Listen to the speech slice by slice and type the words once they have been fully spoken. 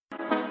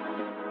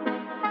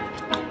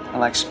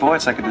like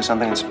sports, I could do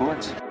something in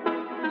sports.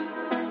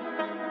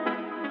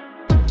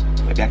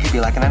 Maybe I could be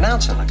like an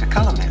announcer, like a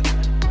color man.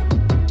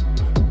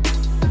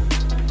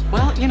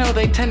 Well, you know,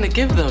 they tend to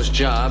give those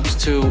jobs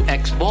to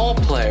ex-ball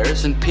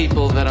players and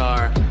people that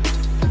are,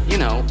 you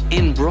know,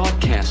 in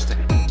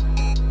broadcasting.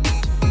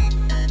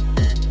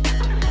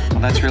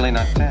 Well, that's really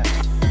not fair.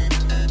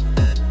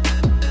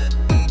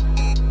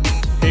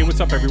 Hey,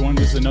 what's up, everyone?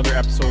 This is another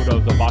episode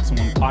of the Boxing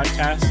One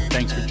podcast.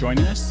 Thanks for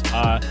joining us.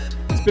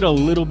 It's been a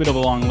little bit of a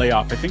long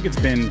layoff. I think it's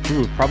been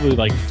probably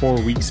like 4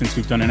 weeks since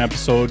we've done an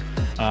episode.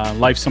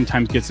 Life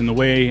sometimes gets in the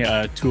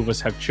way. Two of us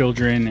have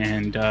children,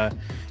 and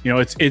you know,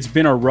 it's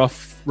been a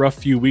rough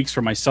few weeks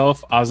for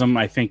myself. Azam,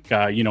 I think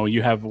you know,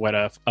 you have what,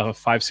 a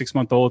 5-6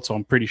 month old, so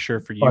I'm pretty sure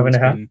for you it's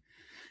been.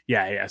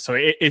 Yeah. So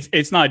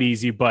it's not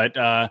easy, but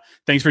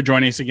thanks for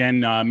joining us again.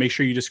 Make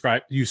sure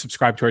you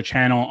subscribe to our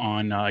channel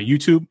on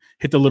YouTube.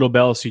 Hit the little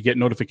bell so you get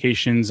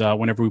notifications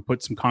whenever we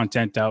put some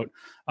content out.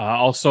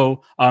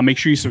 Also, make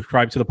sure you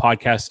subscribe to the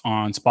podcast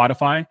on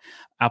Spotify,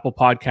 Apple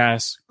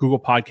Podcasts, Google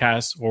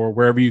Podcasts, or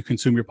wherever you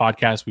consume your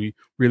podcasts. We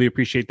really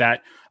appreciate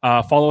that.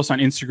 Follow us on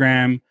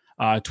Instagram,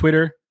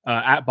 Twitter,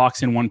 at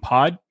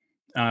Boxing1Pod.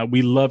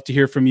 We love to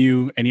hear from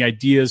you. Any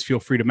ideas, feel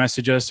free to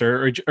message us,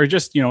 or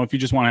just, you know, if you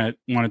just want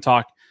to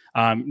talk,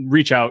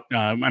 reach out.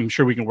 I'm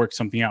sure we can work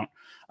something out.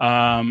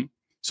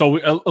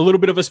 So a little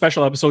bit of a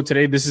special episode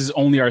today. This is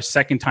only our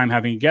second time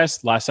having a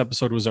guest. Last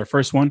episode was our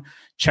first one.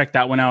 Check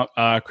that one out.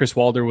 Chris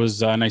Walder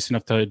was nice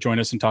enough to join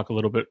us and talk a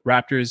little bit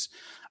Raptors.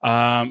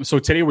 So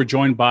today we're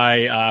joined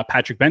by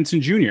Patrick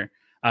Benson Jr.,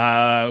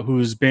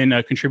 who's been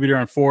a contributor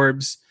on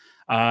Forbes,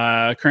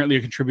 currently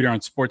a contributor on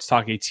Sports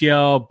Talk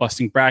ATL,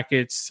 Busting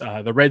Brackets,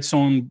 the Red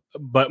Zone.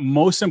 But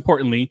most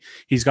importantly,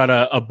 he's got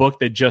a book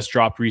that just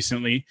dropped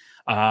recently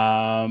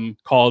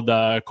called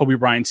Kobe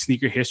Bryant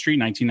Sneaker History,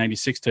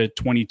 1996 to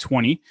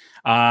 2020.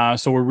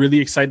 So we're really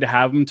excited to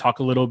have him talk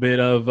a little bit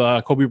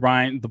of Kobe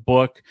Bryant, the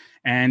book,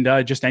 and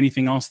just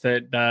anything else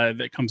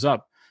that comes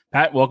up.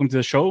 Pat, welcome to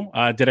the show.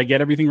 Did I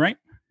get everything right?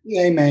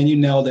 Hey, man, you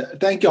nailed it.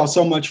 Thank y'all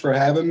so much for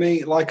having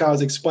me. Like I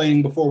was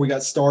explaining before we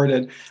got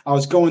started, I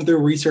was going through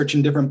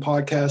researching different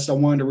podcasts I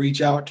wanted to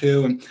reach out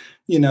to and,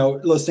 you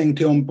know, listening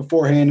to them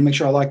beforehand to make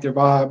sure I like their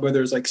vibe,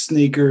 whether it's like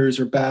sneakers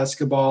or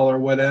basketball or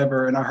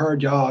whatever. And I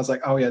heard y'all, I was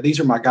like, oh, yeah, these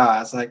are my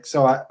guys. Like,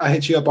 so I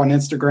hit you up on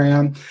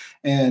Instagram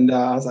and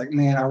I was like,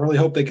 man, I really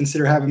hope they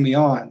consider having me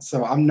on.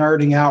 So I'm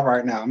nerding out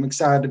right now. I'm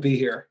excited to be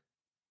here.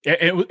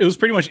 It was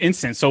pretty much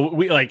instant. So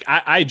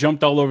I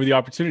jumped all over the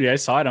opportunity. I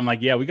saw it. I'm like,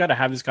 yeah, we got to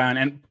have this guy on.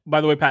 And by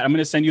the way, Pat, I'm going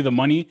to send you the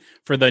money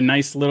for the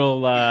nice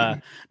little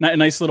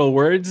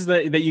words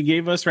that you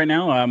gave us right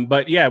now.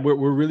 But yeah, we're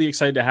really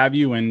excited to have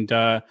you. And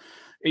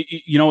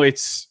you know,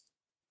 it's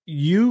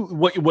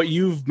what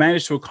you've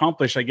managed to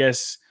accomplish, I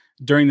guess,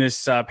 during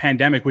this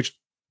pandemic, which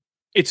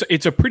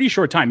it's a pretty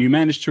short time. You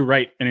managed to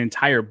write an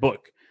entire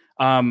book.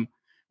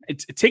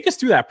 Take us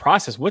through that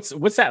process.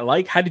 What's that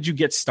like? How did you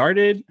get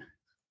started?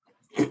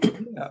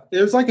 Yeah,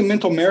 it was like a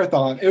mental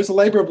marathon. It was a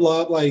labor of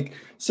love.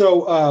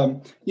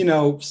 You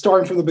know,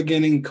 starting from the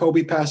beginning,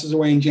 Kobe passes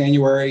away in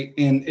January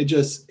and it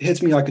just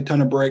hits me like a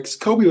ton of bricks.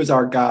 Kobe was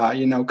our guy,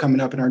 you know, coming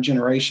up in our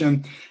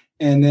generation.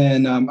 And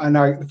then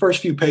the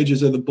first few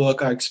pages of the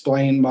book, I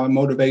explained my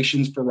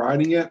motivations for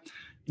writing it.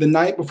 The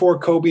night before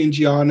Kobe and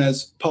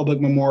Gianna's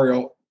public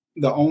memorial,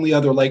 the only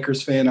other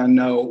Lakers fan I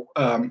know,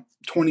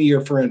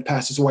 20-year friend,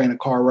 passes away in a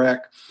car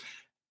wreck.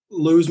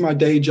 Lose my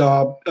day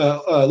job,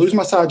 lose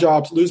my side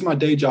jobs, lose my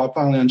day job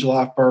finally on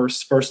July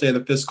 1st, first day of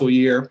the fiscal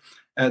year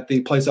at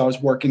the place I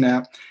was working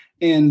at.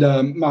 And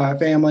my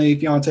family,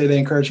 fiance, they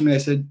encouraged me. They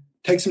said,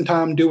 take some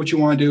time, do what you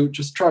want to do.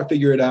 Just try to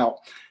figure it out.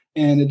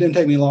 And it didn't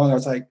take me long. I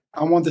was like,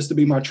 I want this to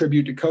be my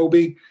tribute to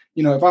Kobe.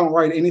 You know, if I don't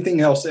write anything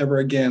else ever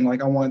again,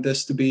 like I want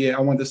this to be it.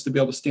 I want this to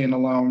be able to stand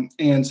alone.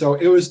 And so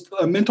it was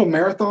a mental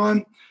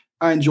marathon.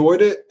 I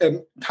enjoyed it. At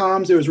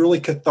times it was really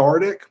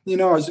cathartic. You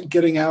know, I was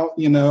getting out,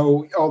 you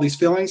know, all these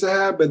feelings I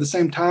had, but at the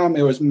same time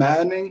it was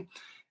maddening.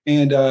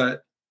 And,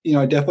 you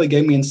know, it definitely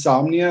gave me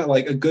insomnia.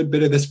 Like a good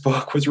bit of this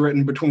book was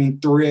written between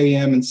 3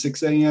 a.m. and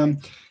 6 a.m.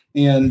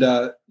 And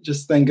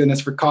just thank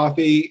goodness for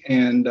coffee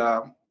and,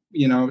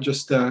 you know,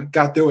 just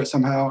got through it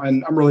somehow.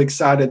 And I'm really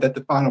excited that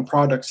the final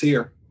product's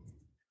here.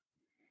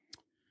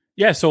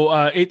 Yeah. So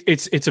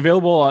it's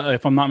available,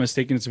 if I'm not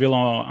mistaken, it's available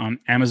on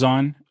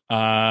Amazon.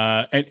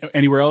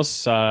 Anywhere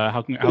else?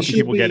 How can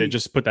people get it?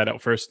 Just put that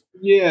out first.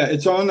 Yeah,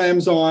 it's on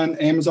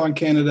Amazon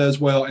Canada as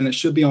well, and it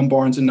should be on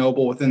Barnes and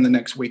Noble within the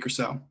next week or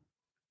so.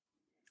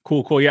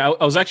 Cool. Yeah,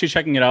 I was actually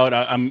checking it out.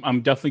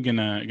 I'm definitely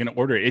gonna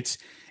order it.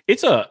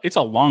 It's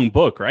a long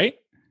book, right?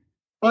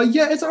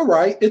 Yeah, it's all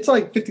right. It's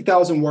like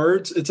 50,000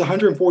 words. It's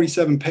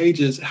 147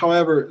 pages.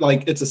 However,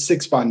 like it's a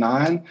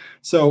 6x9,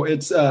 so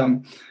it's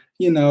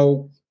you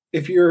know.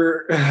 If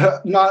you're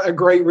not a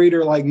great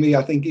reader like me,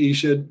 I think you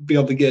should be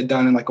able to get it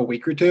done in like a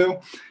week or two.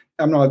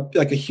 I'm not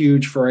like a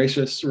huge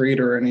voracious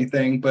reader or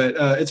anything, but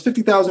it's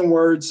 50,000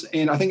 words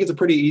and I think it's a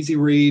pretty easy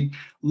read.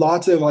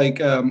 Lots of like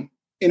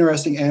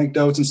interesting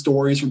anecdotes and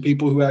stories from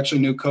people who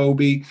actually knew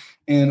Kobe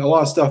and a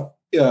lot of stuff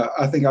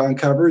I think I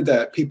uncovered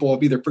that people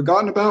have either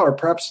forgotten about or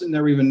perhaps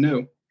never even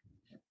knew.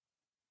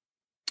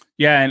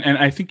 Yeah, and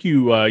I think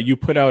you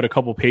put out a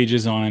couple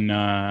pages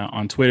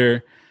on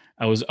Twitter.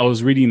 I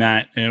was reading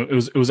that, and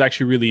it was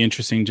actually really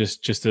interesting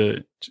just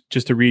to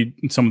read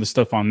some of the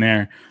stuff on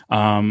there.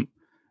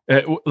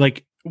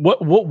 Like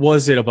what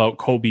was it about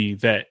Kobe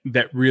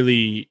that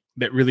really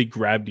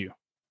grabbed you?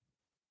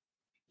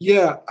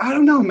 Yeah, I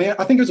don't know, man.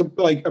 I think it was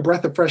a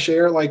breath of fresh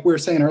air. Like we were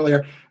saying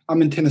earlier,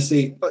 I'm in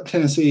Tennessee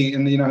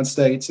in the United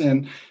States,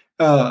 and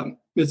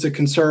it's a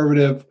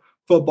conservative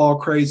football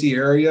crazy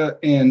area.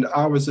 And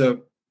I was a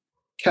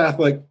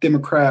Catholic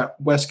Democrat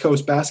West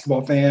Coast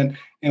basketball fan.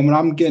 And when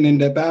I'm getting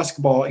into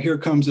basketball, here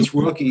comes this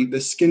rookie,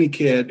 this skinny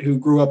kid who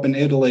grew up in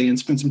Italy and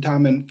spent some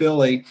time in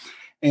Philly.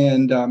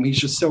 And he's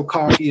just so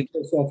cocky and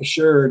so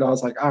self-assured. I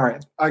was like, all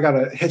right, I got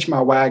to hitch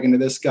my wagon to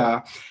this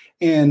guy.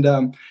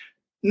 And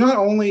not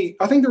only,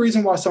 I think the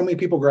reason why so many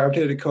people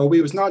gravitated to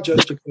Kobe was not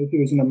just because he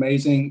was an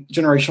amazing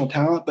generational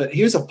talent, but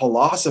he was a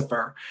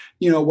philosopher,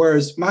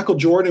 whereas Michael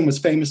Jordan was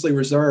famously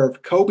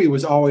reserved. Kobe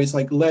was always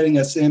like letting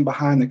us in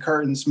behind the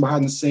curtains,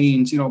 behind the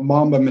scenes,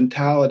 Mamba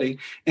mentality.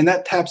 And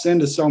that taps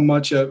into so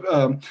much of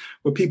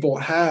what people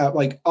have.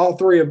 Like all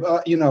three of,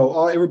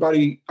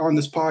 everybody on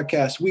this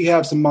podcast, we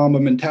have some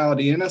Mamba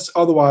mentality in us.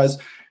 Otherwise,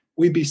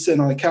 we'd be sitting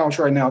on the couch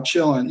right now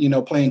chilling,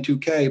 playing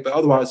 2K.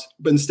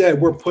 But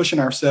instead, we're pushing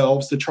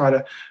ourselves to try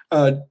to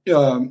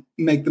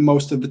make the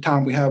most of the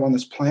time we have on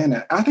this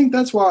planet. I think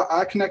that's why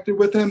I connected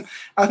with him.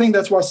 I think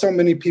that's why so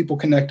many people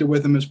connected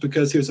with him, is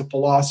because he was a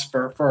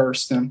philosopher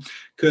first and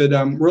could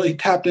really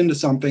tapped into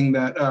something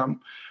that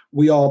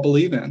we all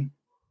believe in.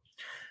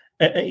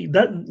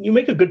 That you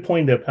make a good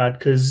point there, Pat,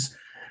 because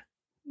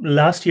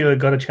last year I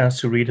got a chance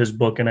to read his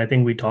book, and I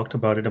think we talked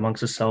about it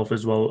amongst ourselves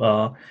as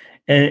well.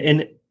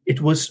 And it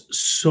was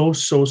so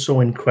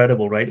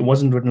incredible, right? It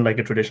wasn't written like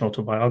a traditional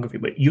autobiography,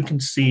 but you can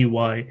see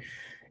why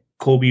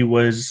Kobe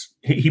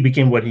he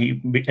became what he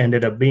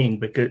ended up being,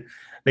 because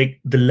like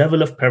the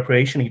level of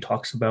preparation he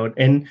talks about.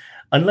 And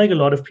unlike a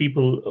lot of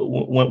people,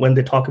 when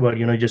they talk about,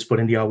 just put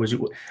in the hours,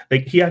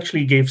 like he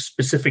actually gave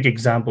specific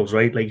examples,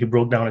 right? Like he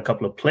broke down a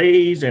couple of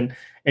plays, and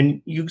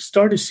you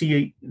start to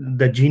see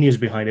the genius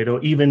behind it,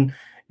 or even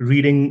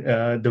reading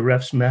the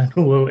ref's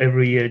manual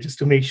every year just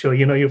to make sure,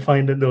 you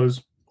find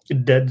those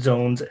dead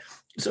zones.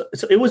 So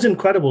it was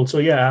incredible. So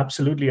yeah,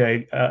 absolutely,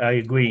 I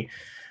agree.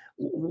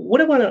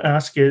 What I want to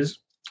ask is,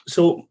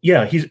 so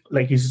yeah, he's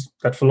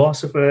that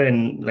philosopher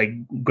and like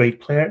great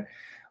player.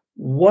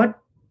 Why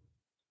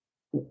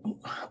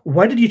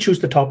did you choose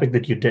the topic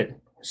that you did,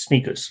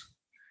 sneakers?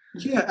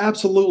 Yeah,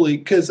 absolutely.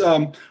 Because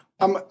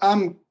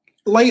I'm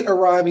late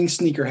arriving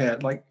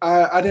sneakerhead. Like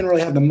I didn't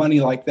really have the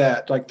money like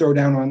that, like throw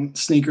down on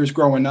sneakers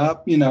growing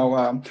up.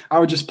 I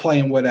was just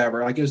playing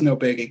whatever. Like it was no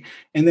biggie.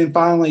 And then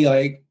finally,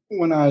 like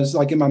when I was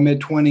like in my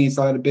mid-20s,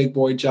 I had a big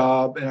boy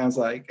job, and I was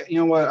like, you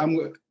know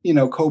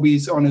what,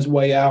 Kobe's on his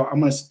way out. I'm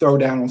going to throw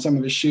down on some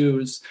of his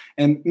shoes.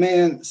 And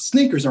man,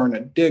 sneakers are an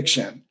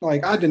addiction.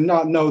 Like I did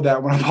not know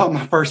that when I bought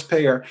my first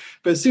pair,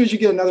 but as soon as you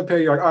get another pair,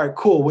 you're like, all right,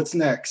 cool. What's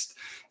next?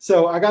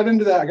 So I got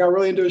into that. I got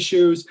really into his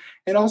shoes.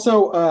 And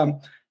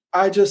also,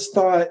 I just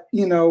thought,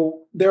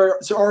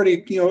 there's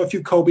already, a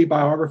few Kobe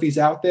biographies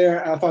out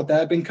there. I thought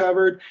that had been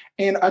covered.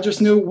 And I just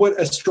knew what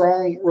a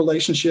strong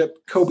relationship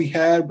Kobe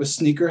had with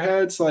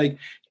sneakerheads. Like,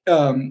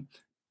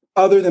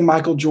 other than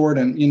Michael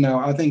Jordan,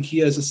 I think he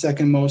has the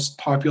second most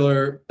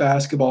popular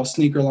basketball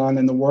sneaker line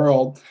in the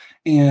world.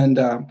 And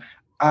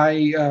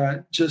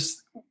I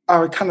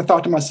kind of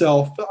thought to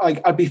myself,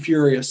 like, I'd be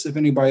furious if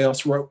anybody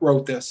else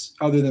wrote this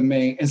other than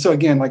me. And so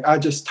again, like I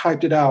just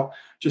typed it out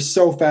just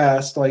so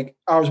fast. Like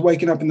I was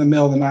waking up in the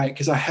middle of the night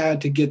because I had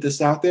to get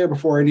this out there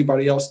before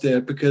anybody else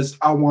did, because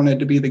I wanted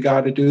to be the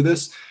guy to do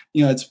this.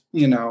 It's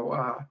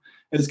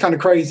kind of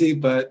crazy,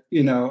 but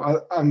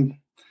I'm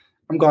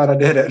glad I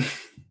did it.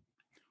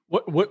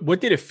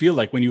 What did it feel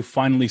like when you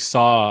finally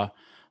saw,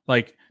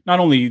 like, not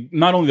only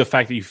the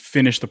fact that you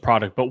finished the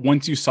product, but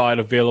once you saw it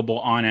available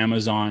on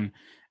Amazon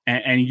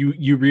and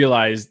you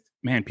realized,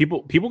 man,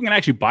 people can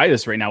actually buy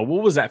this right now.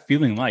 What was that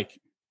feeling like?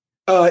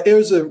 It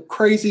was a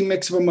crazy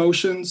mix of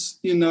emotions,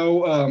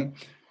 a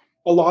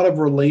lot of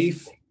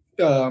relief.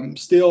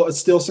 It's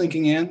still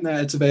sinking in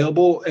that it's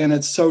available, and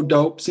it's so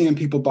dope seeing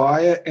people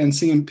buy it and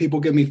seeing people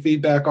give me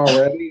feedback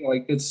already.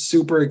 Like it's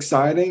super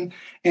exciting.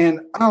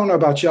 And I don't know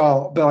about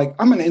y'all, but like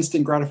I'm an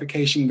instant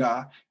gratification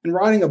guy, and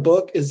writing a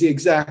book is the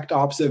exact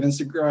opposite of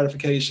instant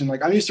gratification.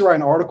 Like I'm used to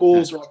writing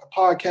articles or like a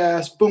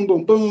podcast, boom,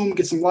 boom, boom,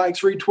 get some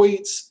likes,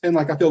 retweets, and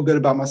like I feel good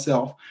about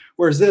myself.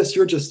 Whereas this,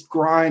 you're just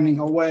grinding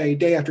away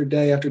day after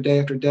day after day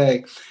after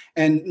day,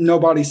 and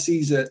nobody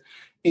sees it.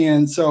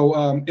 And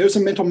so it was a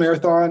mental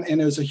marathon,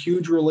 and it was a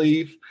huge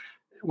relief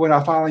when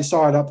I finally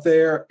saw it up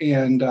there.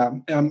 And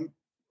I'm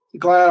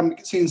glad I'm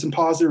seeing some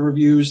positive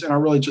reviews, and I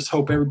really just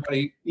hope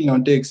everybody,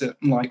 digs it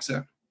and likes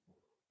it.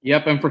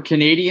 Yep. And for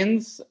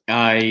Canadians,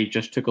 I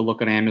just took a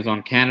look at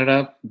Amazon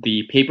Canada.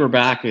 The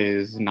paperback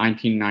is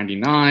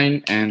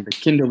 $19.99, and the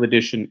Kindle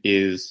edition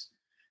is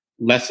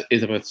about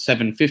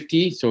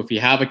 $7.50. So if you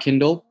have a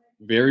Kindle,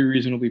 very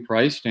reasonably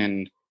priced,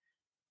 and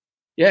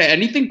Yeah,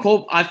 anything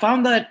Kobe. I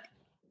found that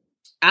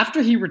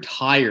after he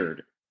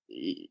retired,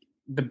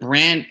 the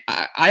brand.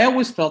 I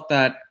always felt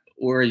that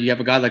where you have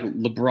a guy like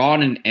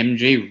LeBron and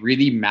MJ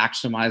really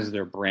maximize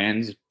their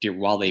brands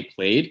while they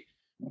played.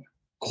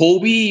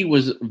 Kobe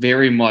was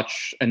very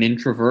much an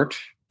introvert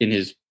in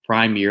his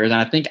prime years, and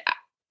I think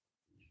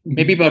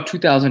maybe about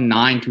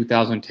 2009,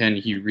 2010,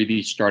 he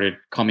really started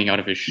coming out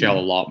of his shell a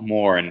lot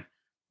more. And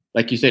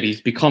like you said,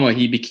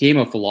 he became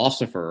a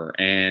philosopher,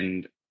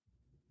 and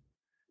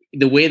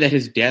the way that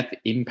his death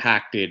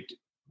impacted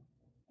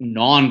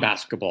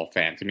non-basketball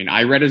fans. I mean,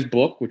 I read his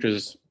book, which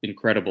was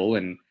incredible,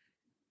 and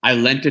I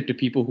lent it to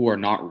people who are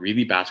not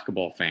really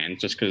basketball fans,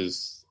 just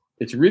because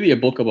it's really a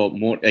book about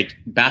like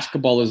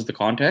basketball is the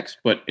context,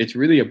 but it's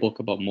really a book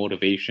about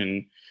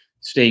motivation,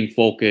 staying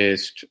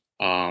focused,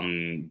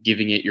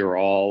 giving it your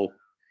all,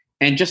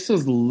 and just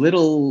those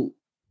little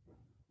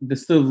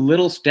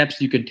steps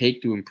you can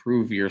take to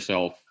improve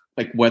yourself.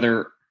 Like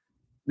whether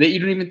that you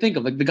don't even think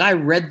of. Like the guy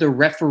read the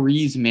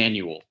referee's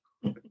manual,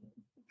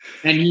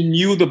 and he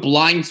knew the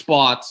blind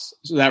spots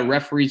so that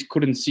referees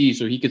couldn't see,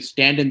 so he could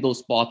stand in those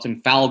spots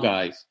and foul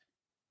guys,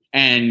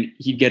 and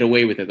he'd get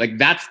away with it. Like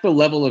that's the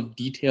level of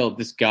detail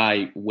this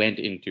guy went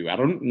into. I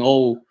don't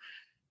know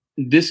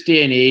this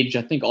day and age.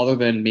 I think other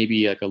than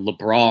maybe like a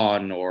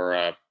LeBron or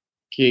a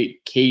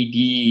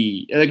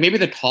KD, like maybe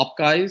the top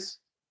guys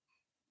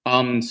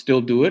still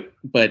do it,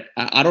 but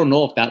I don't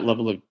know if that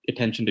level of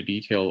attention to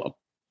detail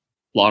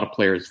a lot of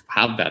players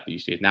have that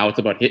these days. Now it's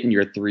about hitting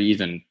your threes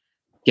and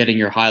getting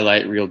your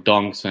highlight reel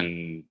dunks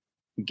and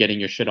getting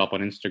your shit up on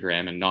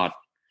Instagram, and not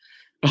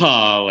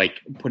like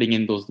putting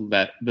in the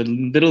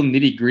little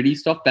nitty gritty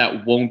stuff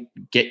that won't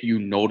get you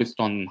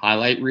noticed on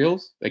highlight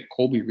reels. Like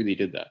Kobe really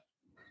did that.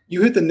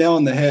 You hit the nail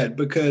on the head,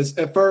 because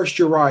at first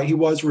you're right. He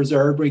was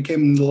reserved when he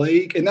came into the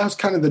league, and that was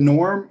kind of the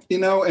norm,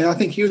 and I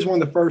think he was one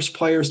of the first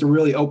players to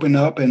really open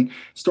up and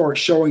start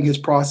showing his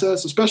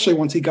process, especially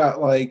once he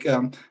got like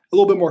a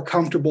little bit more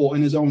comfortable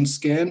in his own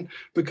skin,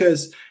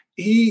 because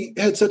he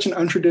had such an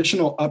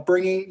untraditional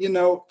upbringing,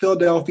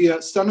 Philadelphia,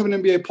 son of an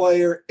NBA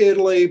player,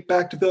 Italy,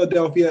 back to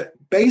Philadelphia,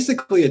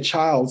 basically a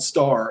child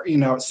star,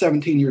 at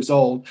 17 years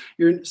old.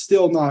 You're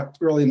still not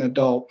really an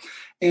adult.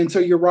 And so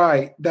you're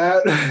right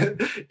that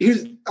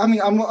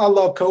I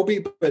love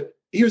Kobe, but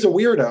he was a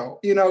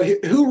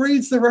weirdo. Who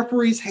reads the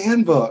referee's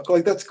handbook?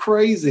 Like, that's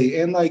crazy.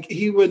 And like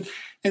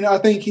and I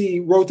think he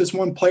wrote this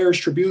one Players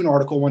Tribune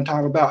article one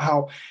time about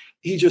how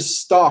he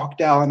just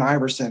stalked Allen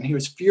Iverson. He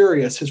was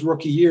furious his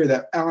rookie year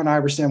that Allen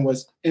Iverson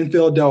was in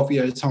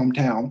Philadelphia, his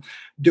hometown,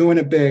 doing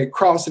it big,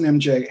 crossing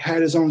MJ,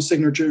 had his own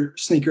signature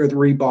sneaker, the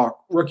Reebok,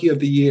 Rookie of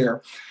the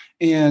Year.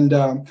 And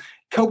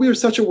Kobe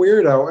was such a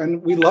weirdo,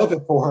 and we love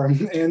it for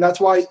him. And that's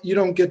why you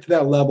don't get to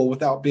that level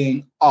without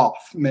being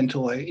off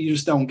mentally. You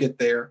just don't get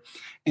there.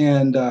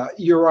 And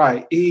you're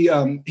right. He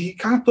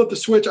kind of flipped the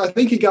switch. I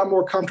think he got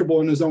more comfortable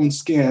in his own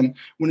skin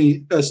when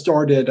he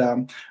started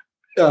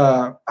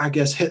I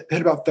guess hit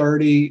about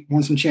 30,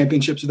 won some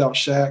championships without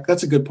Shaq.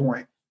 That's a good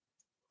point.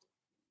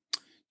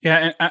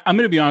 Yeah, and I'm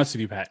going to be honest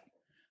with you, Pat.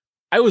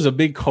 I was a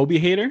big Kobe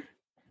hater.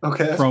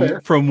 Okay, that's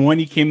fair. From when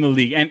he came to the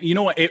league. And you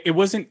know what? It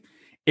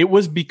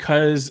was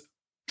because.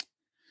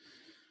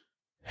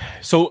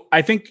 So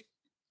I think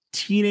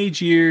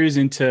teenage years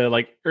into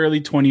like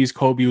early 20s,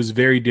 Kobe was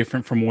very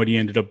different from what he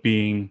ended up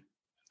being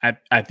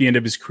at the end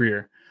of his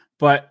career.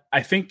 But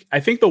I think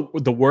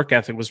the work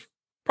ethic was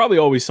probably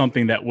always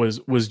something that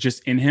was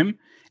just in him.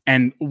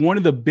 And one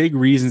of the big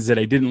reasons that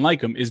I didn't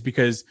like him is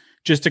because,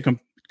 just to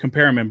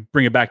compare him and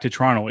bring it back to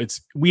Toronto,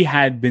 we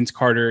had Vince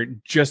Carter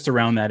just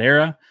around that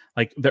era,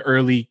 like the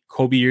early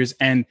Kobe years,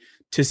 and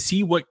to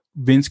see what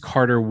Vince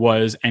Carter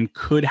was and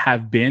could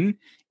have been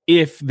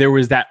if there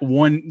was that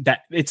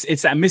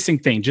it's that missing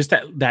thing, just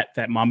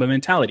that Mamba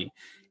mentality.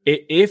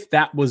 If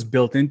that was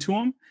built into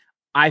him,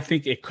 I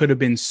think it could have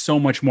been so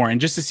much more.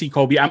 And just to see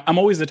Kobe, I'm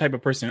always the type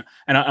of person,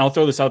 and I'll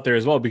throw this out there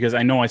as well, because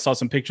I know I saw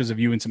some pictures of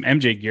you in some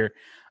MJ gear.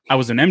 I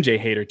was an MJ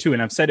hater too,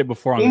 and I've said it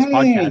before on this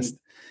podcast.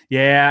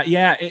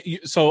 Yeah.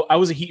 So I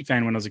was a Heat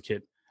fan when I was a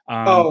kid.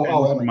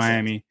 From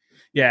Miami. Sense.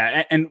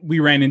 Yeah, and we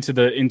ran into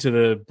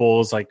the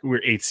Bulls, like we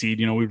were 8th seed.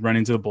 We'd run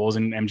into the Bulls,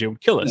 and MJ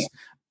would kill us.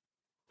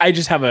 Yeah.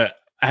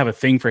 I have a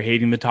thing for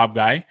hating the top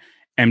guy.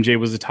 MJ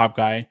was the top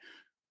guy.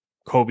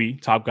 Kobe,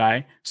 top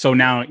guy. So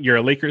now you're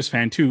a Lakers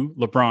fan too.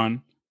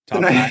 LeBron,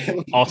 top guy,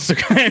 also.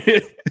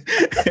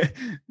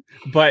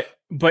 But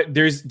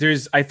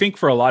there's I think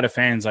for a lot of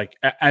fans, like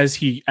as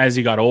he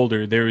got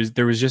older, there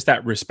was just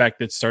that respect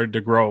that started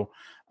to grow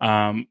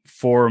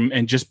for him,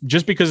 and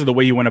just because of the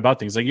way he went about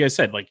things. Like you guys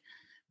said, like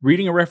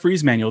reading a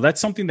referee's manual, that's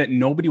something that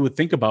nobody would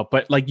think about.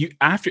 But like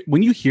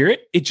when you hear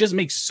it, it just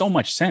makes so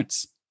much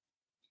sense.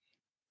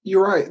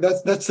 You're right.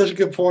 That's such a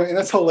good point. And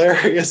that's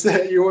hilarious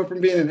that you went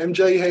from being an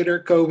MJ hater,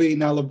 Kobe,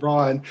 now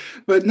LeBron.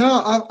 But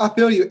no, I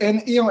feel you.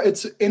 And,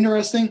 it's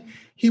interesting.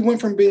 He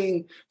went from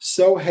being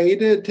so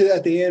hated to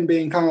at the end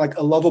being kind of like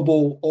a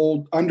lovable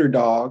old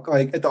underdog,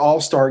 like at the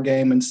All-Star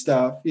game and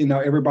stuff.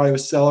 Everybody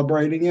was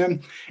celebrating him.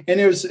 And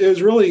it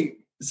was really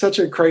such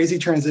a crazy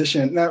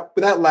transition.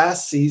 That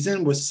last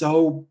season was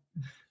so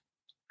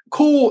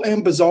cool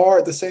and bizarre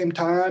at the same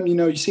time. You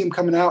know, you see him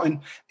coming out and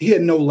he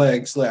had no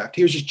legs left.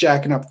 He was just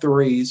jacking up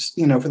threes,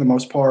 you know, for the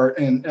most part.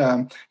 And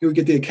he would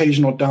get the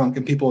occasional dunk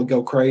and people would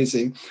go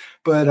crazy.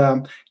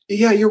 But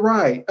yeah, you're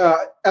right.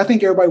 I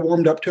think everybody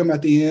warmed up to him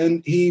at the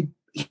end. He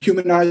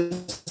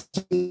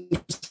humanized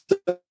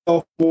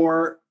himself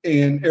more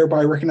and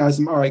everybody recognized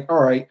him. All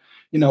right,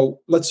 you know,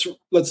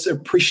 let's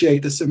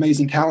appreciate this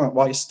amazing talent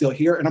while he's still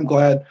here. And I'm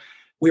glad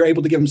we were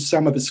able to give him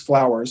some of his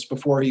flowers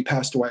before he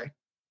passed away.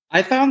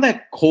 I found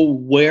that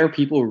where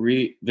people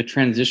the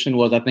transition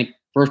was, I think,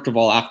 first of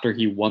all, after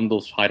he won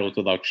those titles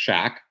without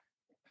Shaq,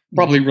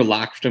 probably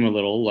relaxed him a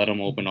little, let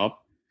him open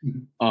up.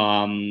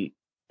 And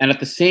at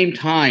the same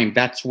time,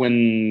 that's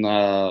when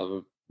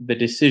the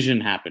decision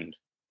happened.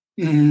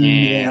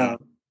 And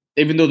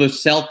even though the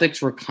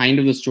Celtics were kind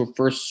of the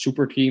first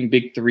super team,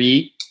 big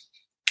three,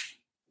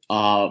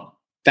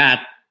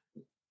 that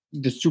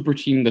the super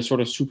team, the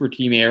sort of super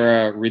team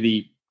era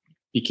really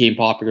became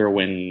popular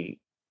when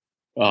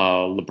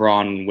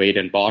LeBron, Wade,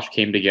 and Bosh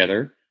came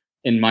together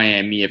in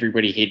Miami.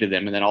 Everybody hated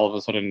them. And then all of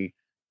a sudden,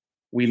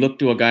 we looked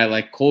to a guy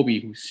like Kobe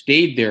who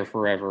stayed there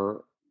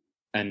forever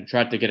and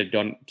tried to get it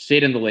done,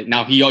 stayed in the late.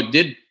 Now, he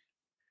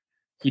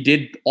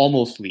did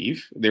almost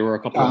leave. There were a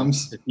couple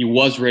times he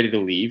was ready to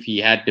leave. He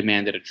had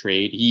demanded a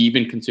trade. He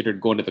even considered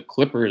going to the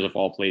Clippers of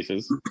all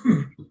places.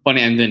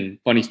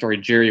 Funny story,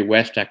 Jerry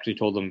West actually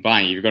told him,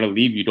 fine, if you're going to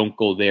leave, you don't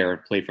go there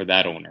and play for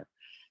that owner.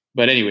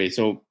 But anyway,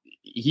 so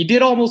he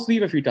did almost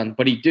leave a few times,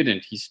 but he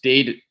didn't. He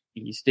stayed,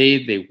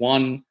 they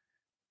won.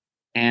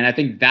 And I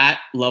think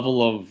that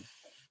level of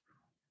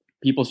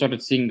people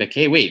started seeing that,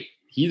 hey, wait,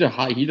 he's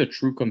a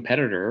true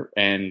competitor,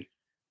 and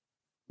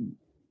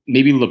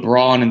maybe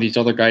LeBron and these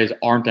other guys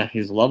aren't at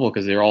his level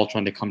because they're all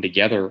trying to come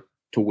together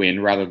to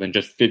win rather than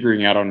just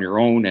figuring out on your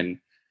own and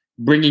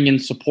bringing in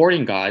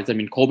supporting guys. I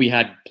mean, Kobe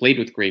had played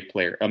with great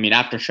players. I mean,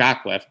 after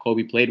Shaq left,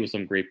 Kobe played with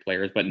some great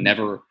players, but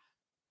never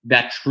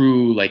that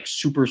true like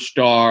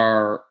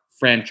superstar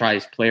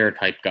franchise player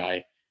type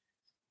guy.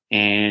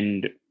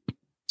 And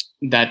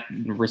that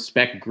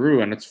respect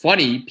grew. And it's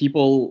funny,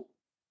 people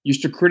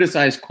used to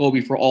criticize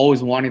Kobe for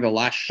always wanting the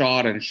last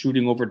shot and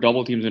shooting over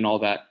double teams and all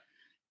that.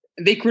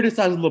 They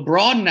criticize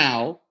LeBron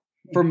now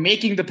for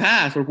making the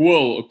pass. Like,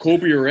 whoa,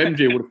 Kobe or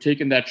MJ would have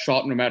taken that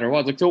shot no matter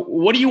what. Like, so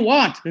what do you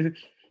want?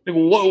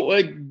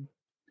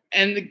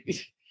 And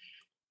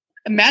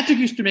Magic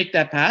used to make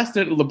that pass.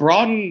 That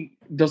LeBron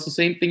does the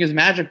same thing as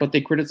Magic, but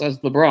they criticize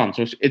LeBron.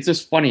 So it's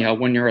just funny how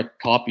when you're at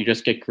top, you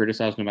just get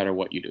criticized no matter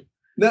what you do.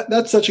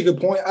 That's such a good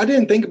point. I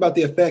didn't think about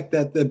the effect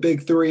that the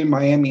big three in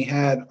Miami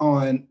had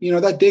on, you know,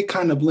 that did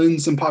kind of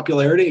lend some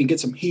popularity and get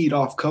some heat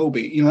off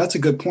Kobe. You know, that's a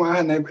good point. I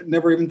had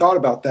never even thought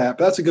about that,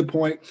 but that's a good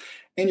point.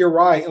 And you're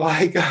right.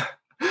 Like,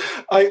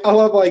 I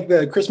love like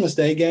the Christmas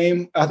Day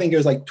game. I think it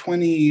was like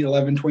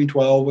 2011,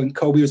 2012 when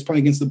Kobe was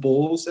playing against the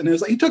Bulls. And it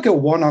was like, he took it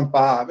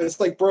 1-on-5. It's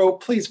like, bro,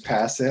 please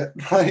pass it.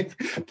 Like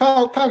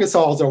Pau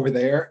Gasol's over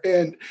there.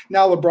 And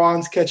now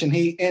LeBron's catching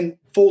heat. And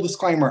full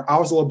disclaimer, I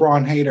was a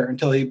LeBron hater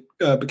until he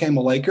became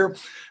a Laker.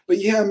 But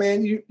yeah,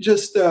 man, you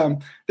just,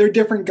 they're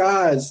different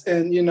guys.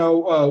 And, you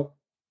know,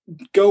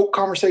 GOAT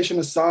conversation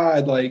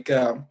aside, like,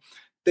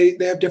 they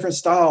have different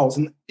styles,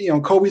 and you know,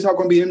 Kobe's not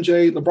going to be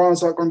MJ,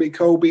 LeBron's not going to be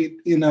Kobe.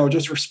 You know,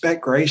 just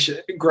respect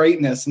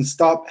greatness and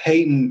stop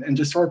hating and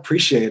just start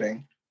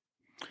appreciating.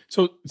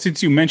 So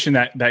since you mentioned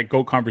that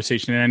GOAT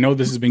conversation, and I know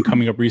this has been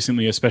coming up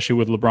recently, especially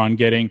with LeBron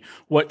getting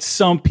what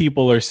some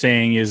people are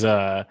saying is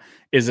a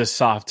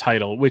soft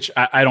title, which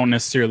I don't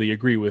necessarily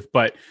agree with.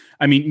 But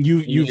I mean,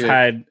 you've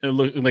had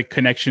like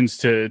connections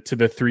to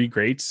the three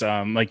greats,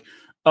 like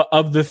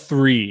of the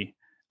three.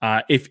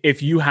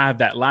 If you have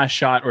that last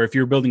shot, or if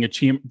you're building a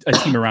team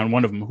around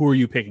one of them, who are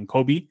you picking?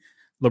 Kobe,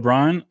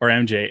 LeBron, or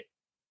MJ?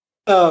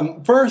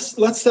 First,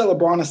 let's set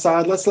LeBron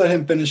aside. Let's let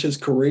him finish his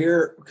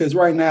career, because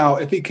right now,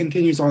 if he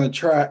continues on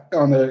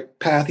the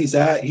path he's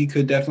at, he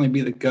could definitely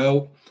be the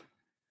GOAT.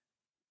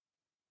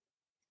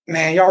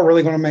 Man, y'all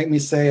really going to make me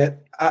say it.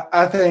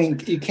 I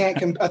think you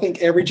can't. I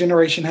think every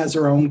generation has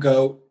their own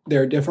GOAT.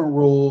 There are different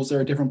rules.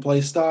 There are different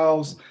play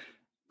styles.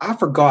 I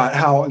forgot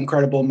how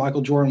incredible Michael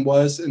Jordan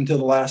was until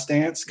The Last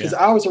Dance, because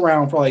I was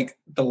around for like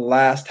the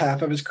last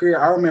half of his career.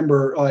 I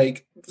remember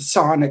like the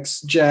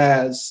Sonics,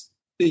 Jazz,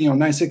 you know,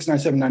 96,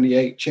 97,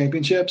 98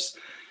 championships.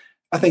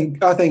 I think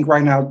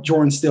right now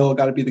Jordan's still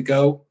got to be the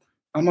GOAT.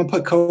 I'm going to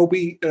put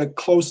Kobe at a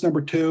close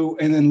number 2,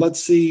 and then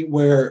let's see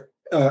where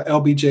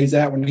LBJ's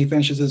at when he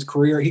finishes his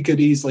career. He could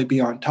easily be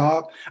on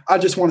top. I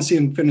just want to see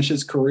him finish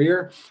his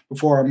career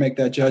before I make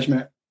that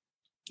judgment.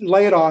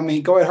 Lay it on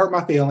me. Go ahead, hurt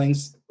my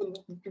feelings.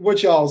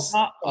 What y'all's?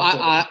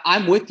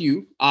 I'm with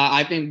you.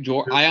 I think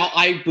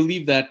I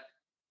believe that.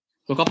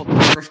 So a couple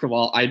things. First of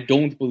all, I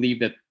don't believe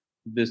that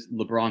this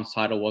LeBron's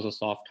title was a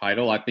soft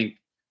title. I think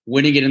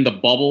winning it in the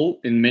bubble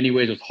in many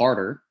ways was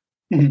harder.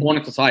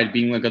 Opponents aside,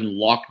 being like a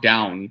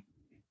lockdown,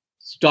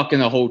 stuck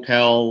in a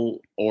hotel,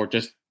 or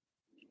just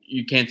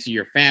you can't see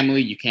your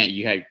family.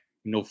 You have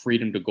no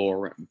freedom to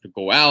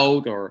go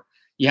out, or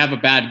you have a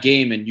bad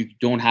game and you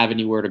don't have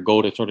anywhere to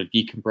go to sort of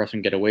decompress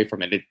and get away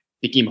from it. It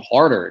became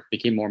harder. It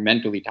became more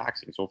mentally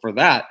taxing. So for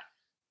that,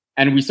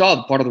 and we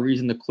saw part of the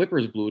reason the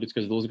Clippers blew it is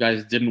because those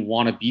guys didn't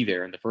want to be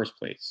there in the first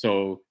place.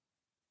 So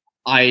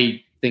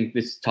I think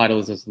this title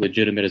is as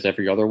legitimate as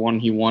every other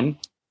one he won.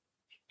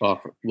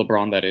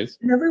 LeBron, that is.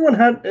 And everyone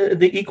had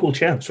the equal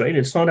chance, right?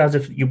 It's not as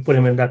if you put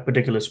him in that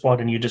particular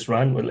spot and you just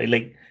ran with it.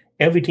 Like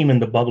every team in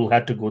the bubble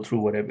had to go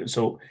through whatever.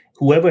 So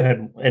whoever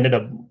had ended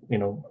up,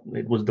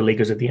 it was the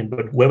Lakers at the end,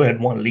 but whoever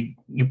had won,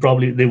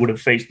 they would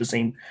have faced the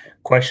same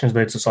questions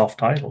that it's a soft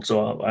title.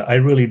 So I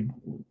really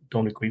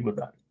don't agree with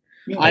that.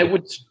 I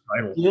would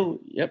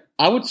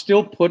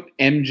still put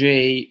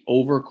MJ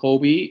over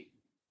Kobe.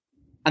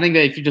 I think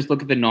that if you just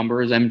look at the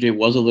numbers, MJ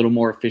was a little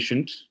more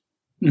efficient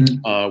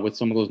with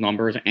some of those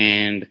numbers,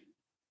 and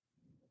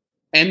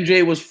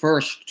MJ was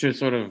first to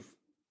sort of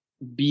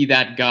be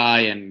that guy,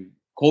 and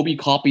Kobe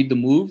copied the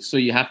move, so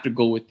you have to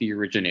go with the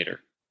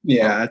originator.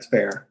 Yeah, that's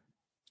fair.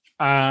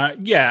 I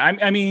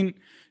mean,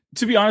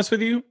 to be honest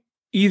with you,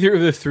 either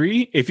of the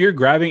three, if you're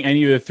grabbing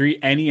any of the three,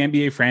 any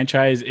NBA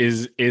franchise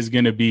is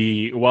going to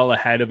be well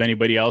ahead of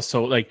anybody else.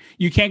 So like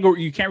you can't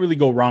really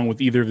go wrong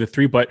with either of the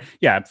three. But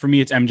yeah, for me,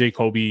 it's MJ,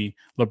 Kobe,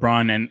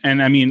 LeBron,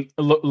 and I mean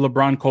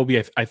LeBron,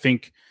 Kobe. I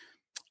think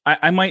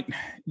I might,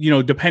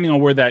 depending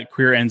on where that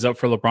career ends up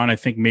for LeBron, I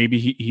think maybe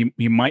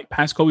he might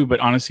pass Kobe.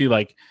 But honestly,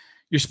 like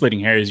you're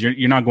splitting hairs.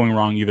 You're not going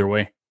wrong either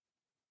way.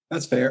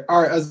 That's fair.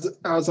 All right,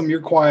 Azam,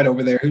 you're quiet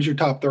over there. Who's your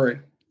top three?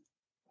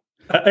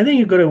 I think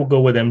you've got to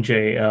go with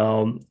MJ.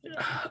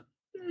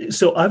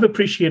 So I've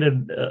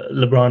appreciated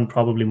LeBron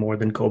probably more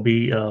than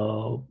Kobe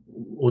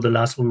over the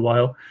last little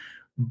while.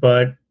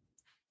 But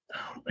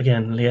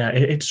again, yeah,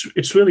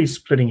 it's really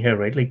splitting hair,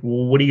 right? Like,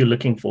 what are you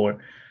looking for?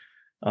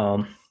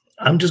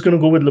 I'm just going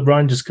to go with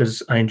LeBron just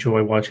because I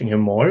enjoy watching him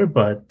more.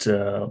 But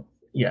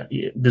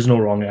there's no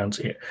wrong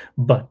answer here.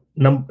 But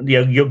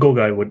your go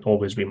guy would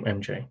always be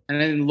MJ. And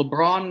then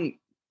LeBron,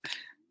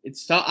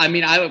 it's tough. I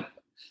mean, I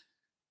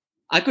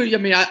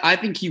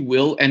think he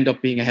will end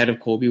up being ahead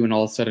of Kobe when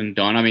all is said and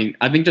done. I mean,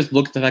 I think just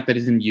look at the fact that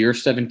he's in year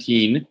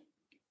 17.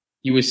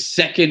 He was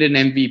second in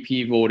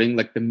MVP voting.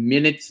 Like the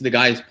minutes the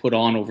guy's put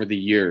on over the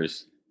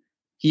years,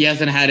 he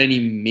hasn't had any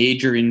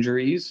major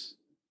injuries.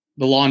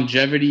 The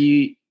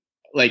longevity,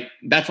 like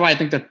that's why I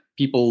think that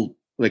people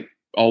like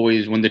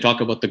always when they talk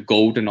about the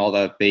GOAT and all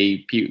that,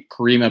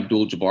 Kareem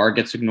Abdul-Jabbar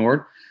gets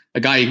ignored. A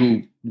guy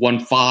who won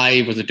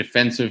 5, was a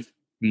defensive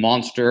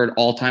monster,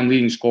 all-time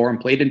leading scorer, and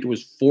played into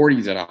his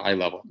 40s at a high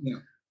level. Yeah.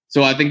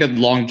 So I think that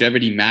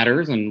longevity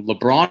matters. And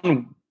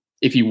LeBron,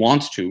 if he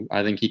wants to,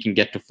 I think he can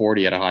get to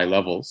 40 at a high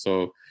level.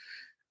 So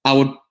I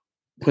would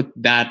put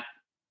that.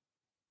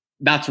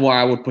 That's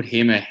why I would put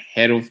him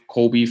ahead of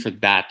Kobe for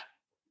that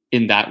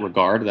in that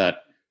regard. That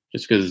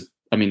just because,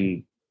 I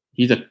mean,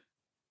 he's a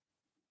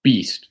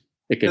beast.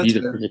 He's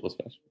a ridiculous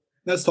beast.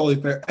 That's totally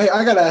fair. Hey,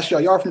 I got to ask y'all.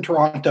 Y'all from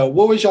Toronto.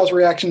 What was y'all's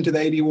reaction to the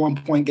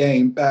 81-point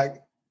game back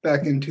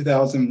in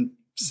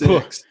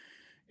 2006?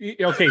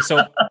 Okay,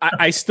 so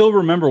I still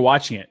remember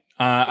watching it.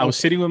 I was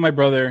sitting with my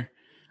brother.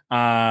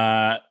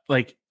 I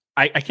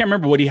can't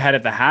remember what he had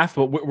at the half,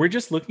 but we're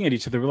just looking at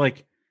each other. We're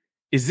like,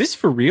 is this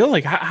for real?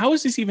 Like, how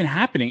is this even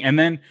happening? And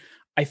then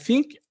I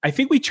think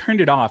we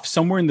turned it off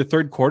somewhere in the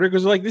third quarter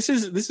because we're like, this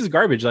is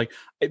garbage. Like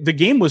the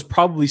game was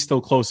probably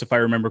still close if I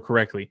remember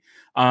correctly.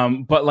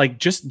 But like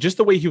just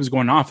the way he was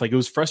going off, like it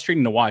was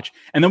frustrating to watch.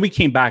 And then we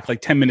came back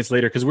like 10 minutes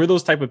later because we're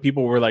those type of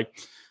people who were like,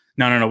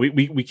 no,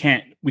 we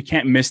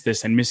can't miss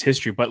this and miss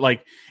history. But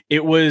like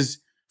it was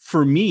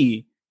for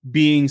me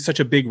being such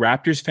a big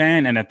Raptors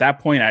fan, and at that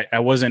point I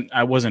wasn't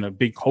a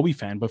big Kobe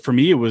fan. But for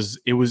me it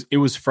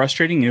was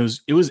frustrating.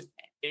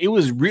 It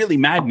was really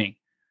maddening.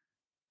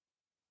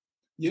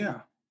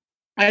 Yeah.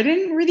 I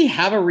didn't really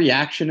have a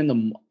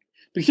reaction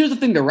but here's the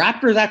thing, the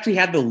Raptors actually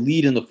had the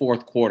lead in the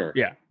fourth quarter.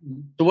 Yeah.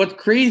 So what's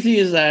crazy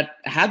is that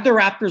had the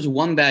Raptors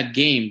won that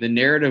game, the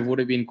narrative would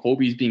have been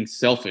Kobe's being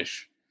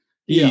selfish.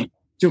 He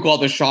took all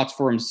the shots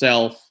for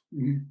himself.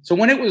 Mm-hmm. So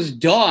when it was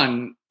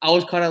done, I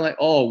was kind of like,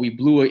 oh, we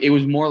blew it. It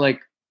was more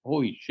like,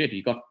 holy shit,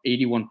 he got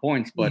 81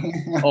 points, but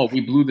oh, we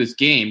blew this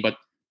game. But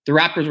the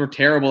Raptors were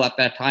terrible at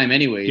that time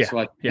anyway. Yeah.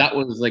 So that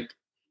was like,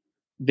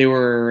 they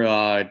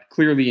were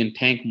clearly in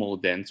tank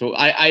mode then. So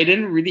I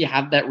didn't really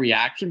have that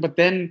reaction. But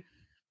then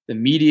the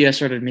media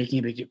started making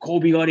it like,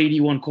 Kobe got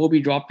 81, Kobe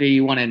dropped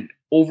 81. And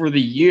over the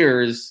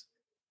years,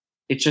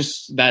 it's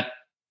just that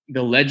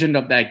the legend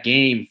of that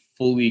game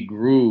fully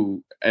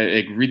grew.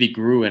 It really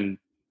grew and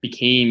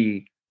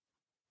became,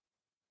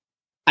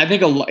 I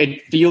think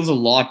it feels a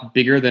lot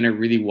bigger than it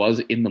really was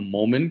in the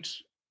moment,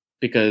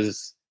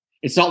 because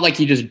it's not like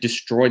he just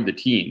destroyed the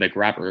team. Like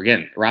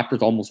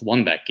Raptors almost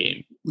won that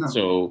game. No.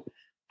 So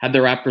had the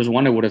Raptors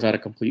won, it would have had a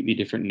completely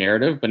different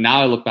narrative. But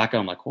now I look back and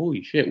I'm like,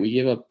 holy shit, we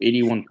gave up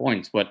 81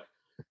 points. But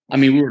I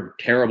mean, we were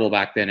terrible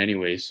back then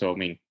anyway. So, I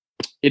mean,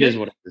 it is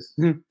what it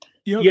is.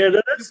 Yeah,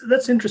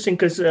 that's interesting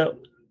because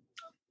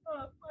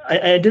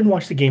I didn't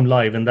watch the game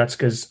live, and that's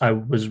because I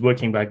was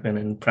working back then,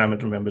 and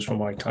Pramit remembers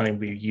from our time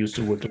we used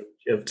to work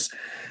shifts.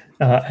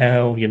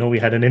 How we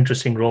had an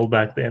interesting role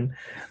back then.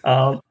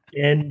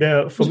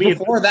 And for me,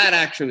 before that,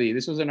 actually,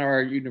 this was in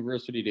our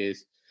university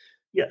days.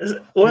 Yeah.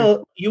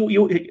 Well,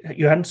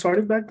 you hadn't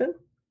started back then?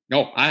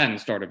 No, I hadn't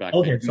started back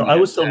then. Okay, so I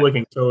was still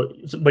working.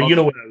 But you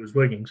know when I was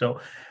working. So,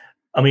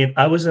 I mean,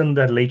 I was in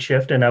that late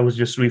shift, and I was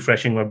just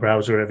refreshing my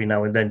browser every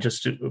now and then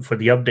just for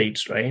the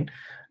updates, right?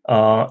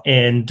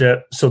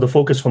 So the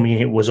focus for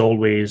me was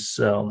always,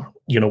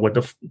 what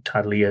the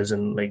tally is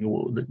and like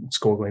the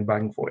score going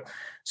back and forth.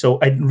 So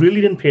I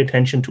really didn't pay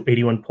attention to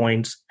 81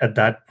 points at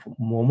that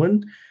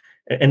moment.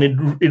 And it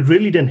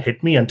really didn't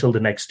hit me until the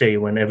next day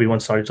when everyone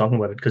started talking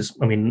about it. Because,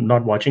 I mean,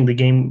 not watching the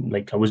game,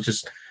 like I was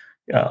just,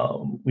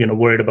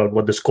 worried about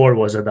what the score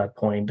was at that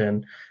point.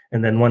 And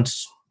then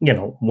once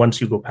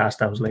you go past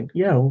that, I was like,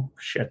 yeah, oh,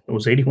 shit, it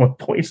was 81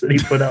 points that he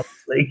put up.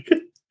 Like,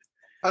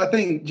 I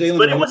think Jalen.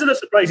 But it wasn't a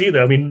surprise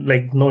either. I mean,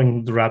 like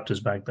knowing the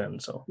Raptors back then.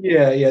 So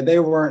yeah, they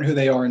weren't who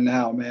they are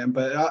now, man.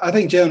 But I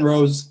think Jalen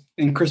Rose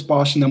and Chris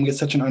Bosh and them get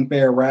such an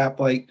unfair rap.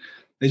 Like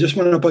they just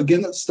went up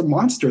against the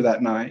monster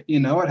that night. You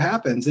know, it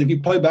happens. If you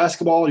play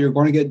basketball, you're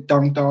going to get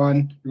dunked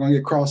on. You're going to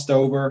get crossed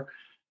over.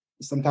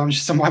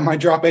 Sometimes somebody might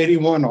drop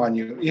 81 on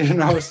you. You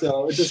know,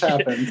 so it just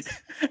happens.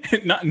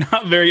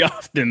 not very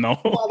often though.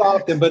 Not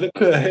often, but it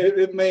could.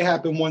 It may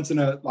happen once in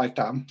a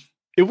lifetime.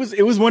 It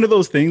was one of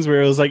those things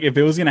where it was like if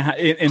it was gonna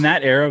in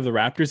that era of the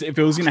Raptors, if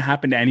it was gonna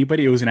happen to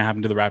anybody, it was gonna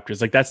happen to the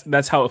Raptors. Like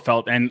that's how it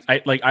felt, and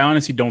I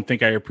honestly don't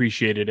think I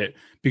appreciated it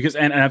because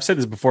and I've said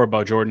this before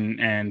about Jordan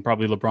and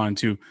probably LeBron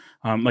too.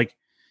 Like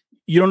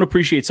you don't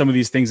appreciate some of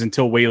these things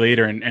until way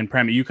later, and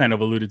Prem, you kind of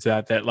alluded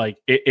to that like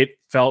it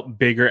felt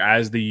bigger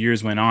as the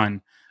years went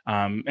on.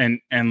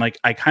 And like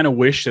I kind of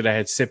wish that I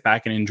had sit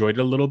back and enjoyed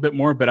it a little bit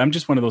more, but I'm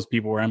just one of those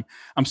people where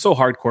I'm so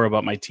hardcore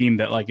about my team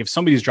that like if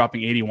somebody's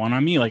dropping 81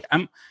 on me, like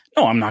I'm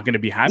not going to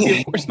be happy.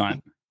 Of course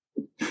not.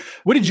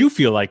 What did you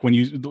feel like when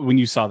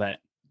you saw that?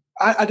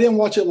 I didn't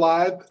watch it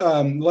live.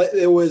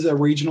 It was a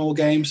regional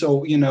game,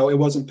 so it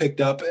wasn't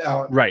picked up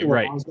out right.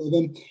 I was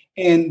living.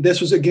 And this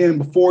was again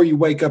before you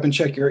wake up and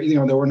check your,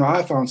 there were no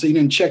iPhones, so you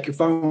didn't check your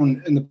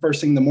phone in the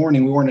first thing in the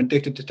morning. We weren't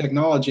addicted to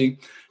technology,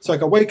 so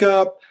like I wake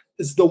up.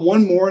 It's the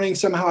one morning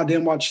somehow I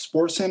didn't watch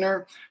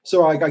SportsCenter.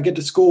 So I get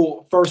to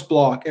school, first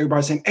block,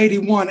 everybody's saying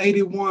 81.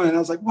 I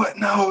was like, what?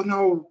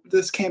 No,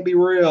 this can't be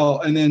real.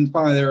 And then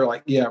finally they're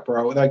like, yeah,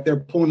 bro. Like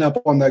they're pulling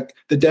up on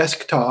the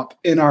desktop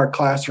in our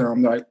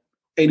classroom, like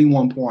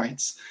 81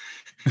 points.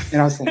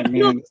 And I was like,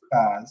 man, this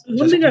guy's.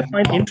 One thing I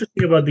find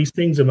interesting about these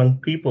things among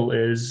people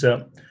is,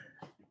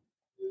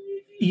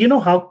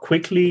 how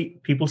quickly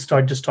people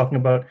start just talking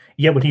about,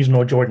 yeah, but he's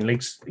no Jordan.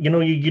 Like,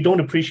 you don't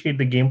appreciate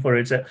the game for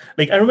it.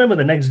 Like, I remember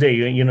the next day,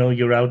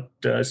 you're out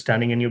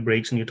standing in your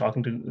breaks and you're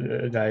talking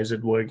to guys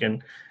at work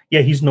and,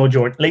 yeah, he's no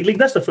Jordan. Like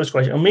that's the first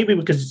question. Or maybe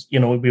because, we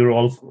were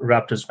all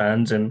Raptors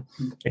fans and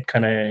it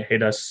kind of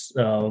hit us.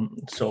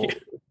 So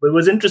it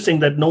was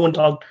interesting that no one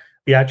talked.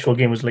 The actual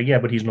game was like, yeah,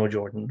 but he's no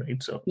Jordan,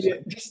 right? So yeah,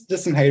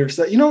 just some haters.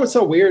 You know what's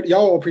so weird?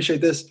 Y'all will appreciate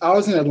this. I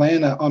was in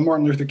Atlanta on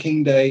Martin Luther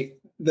King Day.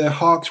 The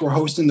Hawks were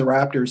hosting the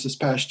Raptors this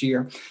past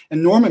year,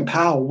 and Norman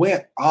Powell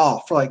went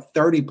off for like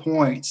 30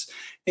 points.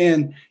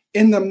 And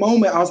in the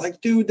moment, I was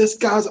like, dude, this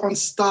guy's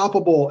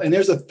unstoppable. And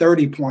there's a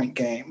 30-point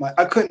game. Like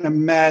I couldn't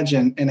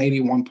imagine an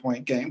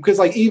 81-point game because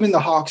like even the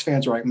Hawks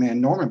fans were like, man,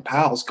 Norman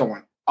Powell's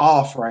going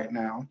off right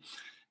now.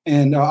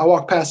 And I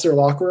walked past their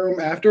locker room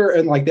after,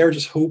 and like they were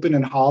just hooping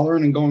and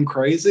hollering and going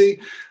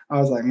crazy. I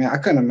was like, man, I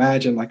couldn't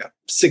imagine like a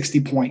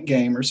 60-point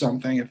game or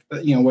something if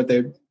what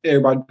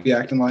everybody be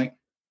acting like.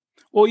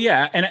 Well,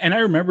 yeah, and I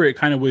remember it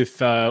kind of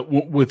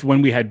with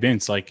when we had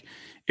Vince, like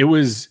it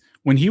was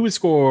when he would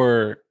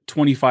score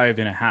 25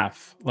 and a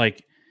half,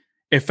 like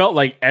it felt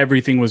like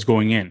everything was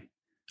going in.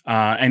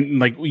 And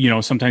like,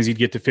 sometimes he'd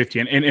get to 50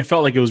 and it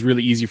felt like it was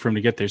really easy for him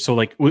to get there. So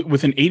like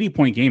with an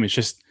 80-point game, it's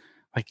just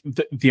like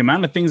the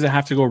amount of things that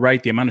have to go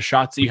right, the amount of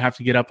shots that you have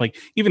to get up, like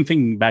even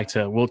thinking back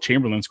to Wilt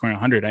Chamberlain scoring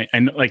 100,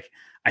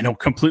 I know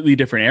completely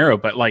different era,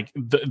 but like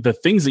the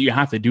things that you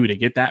have to do to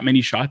get that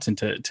many shots and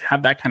to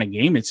have that kind of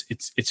game,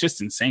 it's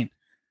just insane.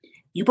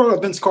 You brought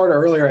up Vince Carter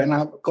earlier, and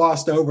I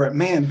glossed over it.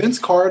 Man, Vince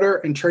Carter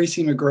and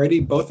Tracy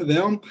McGrady, both of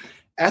them,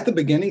 at the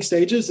beginning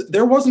stages,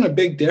 there wasn't a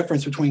big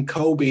difference between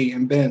Kobe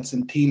and Vince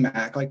and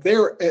T-Mac. Like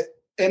they're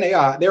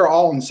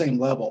all on the same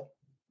level.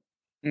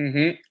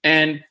 Mm-hmm.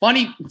 And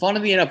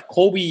funnily enough,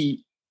 Kobe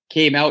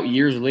came out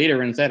years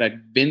later and said that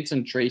Vince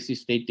and Tracy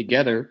stayed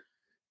together,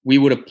 we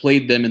would have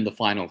played them in the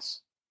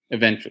finals.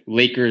 Eventually,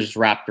 Lakers,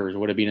 Raptors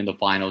would have been in the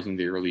finals in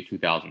the early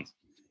 2000s.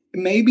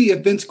 Maybe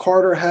if Vince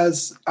Carter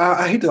has,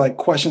 I hate to like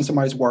question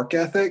somebody's work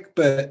ethic,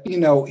 but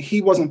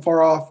he wasn't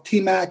far off.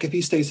 T-Mac, if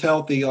he stays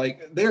healthy,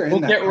 like they're in.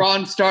 Don't get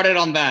Ron started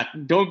on that.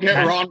 Don't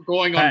get Ron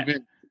going on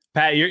Vince.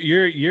 Pat,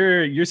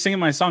 you're singing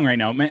my song right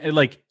now, man.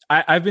 Like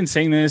I've been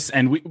saying this,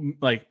 and we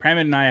like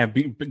Pramit and I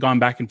have gone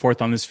back and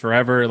forth on this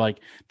forever.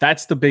 Like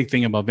that's the big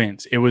thing about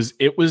Vince. It was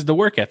the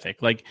work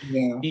ethic. Like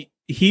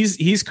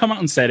he's come out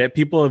and said it.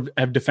 People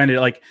have defended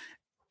it. Like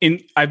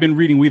I've been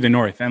reading We the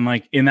North, and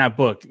like in that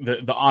book,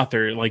 the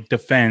author like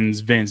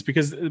defends Vince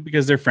because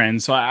they're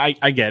friends. So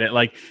I get it.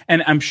 Like,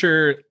 and I'm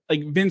sure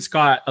like Vince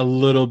got a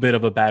little bit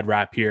of a bad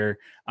rap here.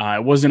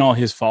 It wasn't all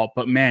his fault,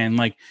 but man,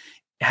 like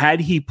had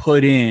he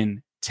put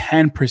in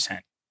 10%,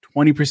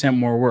 20%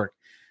 more work,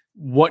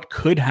 what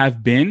could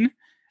have been?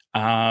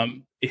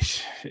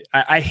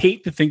 I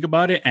hate to think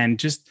about it, and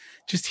just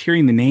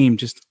hearing the name,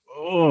 just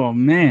oh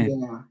man.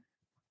 Yeah.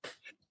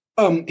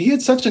 He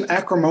had such an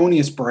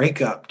acrimonious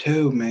breakup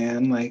too,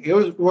 man. Like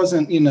it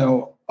wasn't,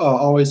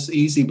 always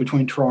easy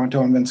between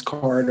Toronto and Vince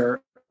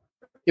Carter.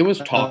 It was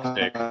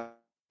toxic.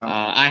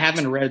 I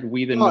haven't read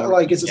We the North.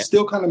 Like, is it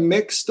still kind of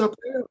mixed up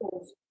there?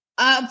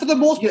 For the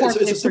most part,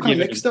 is it still kind of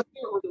mixed up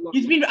there?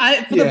 He's been.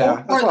 For the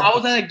most part,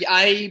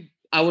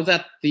 I was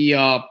at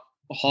the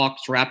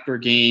Hawks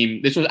Raptor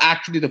game. This was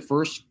actually the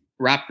first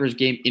Raptors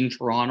game in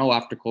Toronto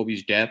after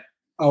Kobe's death.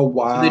 Oh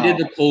wow! So they did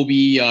the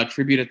Kobe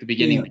tribute at the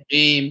beginning of the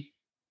game.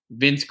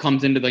 Vince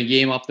comes into the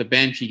game off the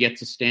bench. He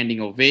gets a standing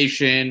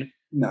ovation.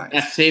 Nice.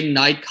 That same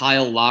night,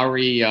 Kyle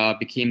Lowry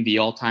became the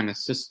all-time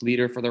assist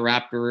leader for the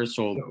Raptors.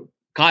 So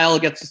Kyle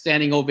gets a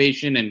standing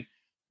ovation, and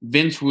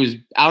Vince, who was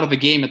out of the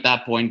game at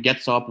that point,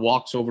 gets up,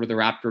 walks over to the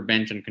Raptor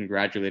bench, and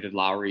congratulated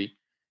Lowry.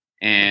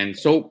 And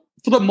so,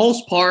 for the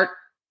most part,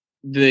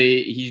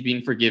 he's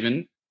been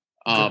forgiven.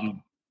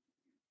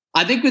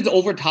 I think with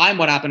over time,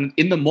 what happened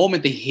in the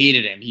moment, they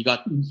hated him. He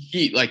got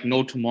heat like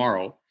no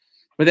tomorrow.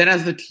 But then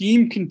as the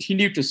team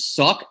continued to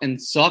suck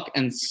and suck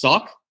and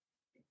suck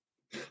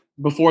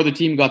before the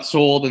team got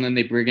sold, and then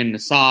they bring in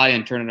Nasai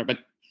and turn it up. But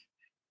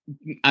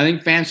I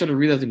think fans started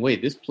realizing,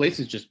 wait, this place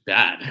is just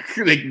bad.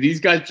 Like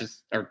these guys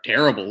just are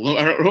terrible.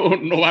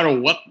 No matter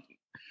what.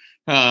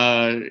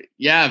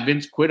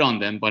 Vince quit on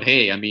them. But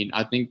hey, I mean,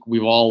 I think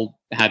we've all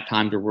had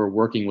times where we're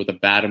working with a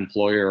bad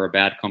employer or a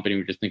bad company.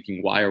 We're just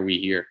thinking, why are we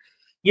here?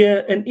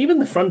 Yeah, and even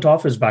the front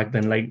office back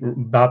then, like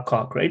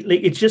Babcock, right? Like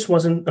it just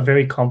wasn't a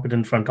very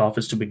competent front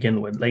office to begin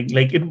with.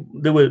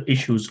 There were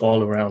issues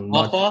all around.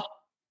 Hoffa,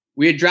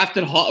 we had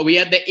drafted. We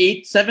had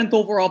the 7th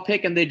overall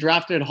pick, and they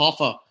drafted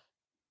Hoffa.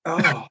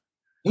 Oh,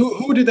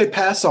 who did they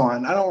pass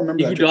on? I don't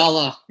remember.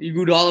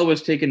 Iguodala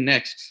was taken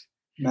next.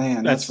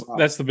 Man, that's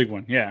the big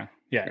one. Yeah.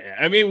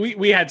 I mean,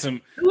 we had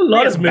some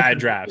bad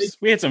drafts.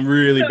 We had some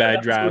really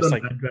bad drafts,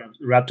 like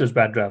Raptors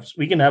bad drafts.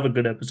 We can have a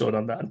good episode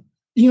on that.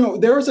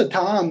 There was a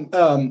time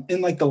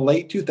in like the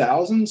late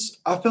 2000s,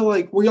 I feel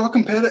like were y'all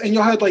competitive and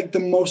y'all had like the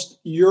most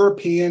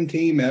European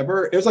team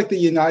ever. It was like the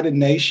United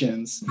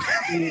Nations.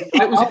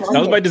 That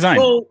was by design.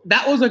 So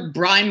that was like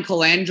Brian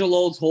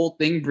Colangelo's whole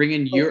thing,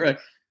 bringing Europe.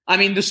 I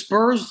mean, the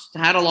Spurs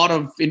had a lot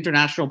of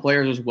international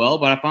players as well,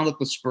 but I found that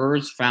the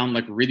Spurs found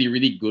like really,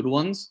 really good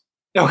ones.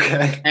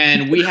 Okay.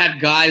 And we had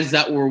guys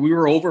we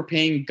were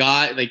overpaying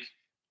guys like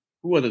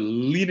who were the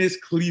Linus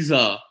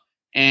Kliza,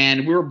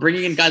 and we were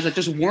bringing in guys that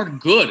just weren't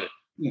good.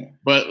 Yeah.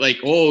 But like,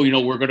 we're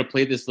going to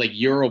play this like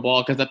Euro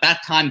ball, because at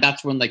that time,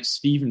 that's when like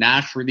Steve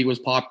Nash really was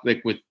popular,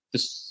 like with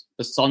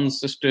the Sun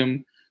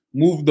system,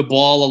 moved the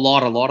ball a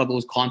lot. A lot of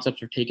those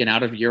concepts were taken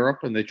out of Europe,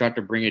 and they tried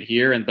to bring it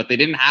here, but they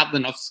didn't have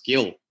enough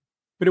skill.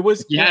 But it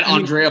was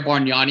Andrea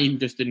Bargnani who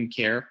just didn't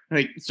care.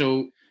 Like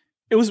so.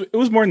 It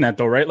was more than that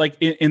though, right? Like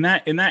in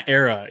that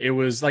era, it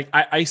was like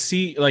I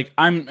see like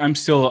I'm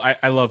still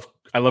I love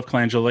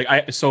Colangelo.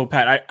 Like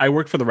Pat, I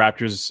worked for the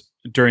Raptors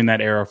during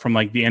that era, from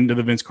like the end of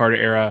the Vince Carter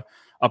era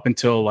up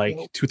until like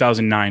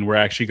 2009, where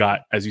I actually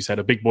got, as you said,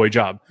 a big boy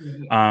job.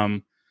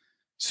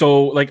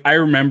 So like I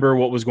remember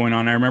what was going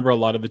on. I remember a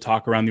lot of the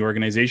talk around the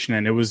organization,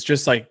 and it was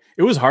just like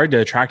it was hard to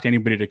attract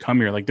anybody to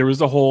come here. Like there was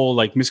the whole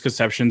like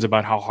misconceptions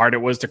about how hard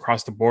it was to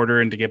cross the border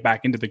and to get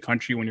back into the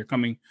country when you're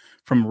coming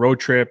from a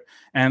road trip.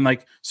 And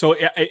like so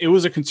it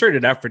was a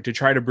concerted effort to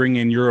try to bring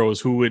in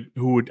Euros who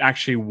would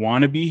actually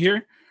want to be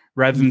here,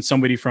 rather than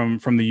somebody from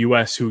the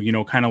US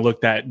who, kind of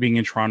looked at being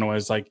in Toronto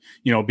as like,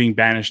 being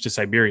banished to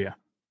Siberia.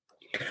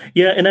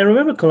 Yeah, and I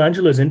remember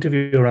Colangelo's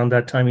interview around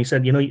that time. He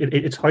said,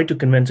 it's hard to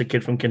convince a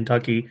kid from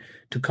Kentucky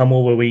to come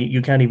over where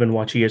you can't even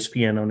watch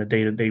ESPN on a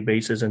day-to-day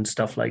basis and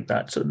stuff like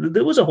that. So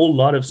there was a whole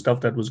lot of stuff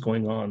that was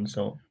going on.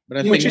 So, but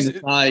I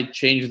think I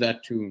changed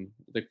that tune.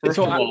 Like, first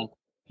of all,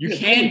 you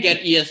can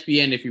get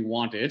ESPN if you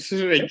want it.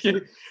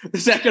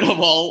 Second of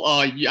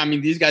all,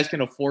 these guys can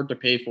afford to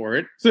pay for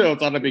it, so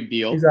it's not a big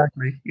deal.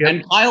 Exactly. Yeah.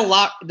 And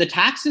the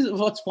taxes.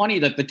 What's funny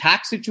that the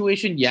tax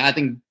situation. Yeah,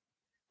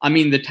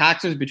 the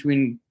taxes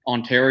between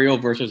Ontario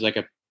versus like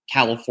a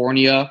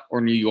California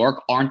or New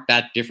York aren't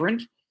that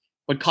different.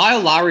 But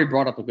Kyle Lowry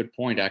brought up a good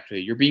point,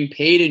 actually. You're being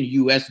paid in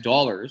US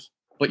dollars,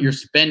 but you're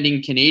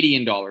spending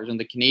Canadian dollars, and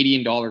the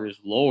Canadian dollar is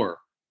lower.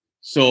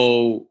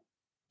 So,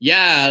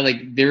 yeah,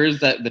 like there is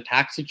the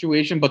tax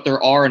situation, but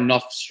there are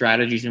enough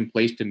strategies in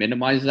place to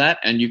minimize that.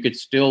 And you could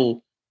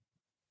still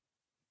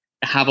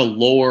have a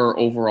lower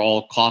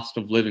overall cost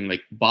of living,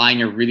 like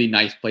buying a really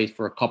nice place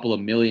for a couple of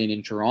million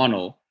in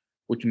Toronto,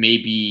 which may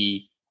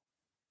be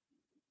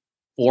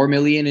 $4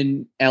 million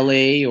in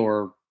LA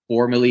or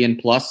 $4 million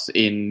plus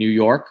in New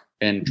York,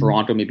 and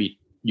Toronto, maybe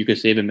you could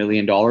save $1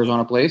 million on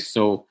a place.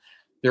 So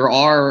there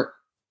are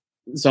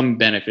some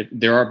benefit.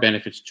 There are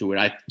benefits to it.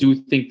 I do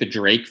think the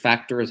Drake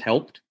factor has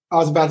helped. I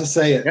was about to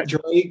say it. Yep.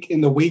 Drake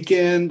in the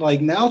weekend,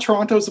 like now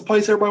Toronto's the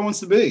place everybody wants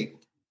to be.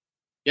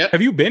 Yep.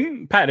 Have you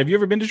been, Pat? Have you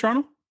ever been to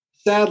Toronto?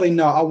 Sadly,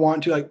 no. I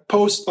want to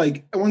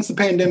once the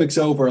pandemic's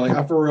over, like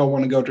I for real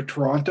want to go to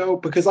Toronto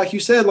because, like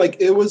you said, like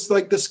it was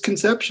like this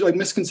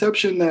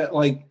misconception that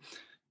like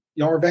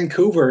y'all are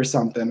Vancouver or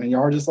something, and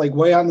y'all are just like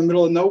way out in the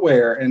middle of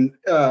nowhere. And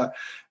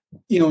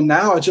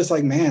now it's just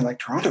like, man, like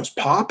Toronto's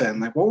popping.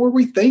 Like, what were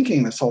we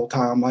thinking this whole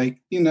time? Like,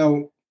 I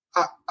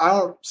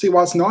don't see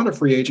why it's not a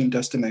free agent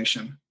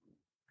destination.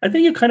 I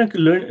think you kind of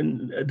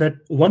learn that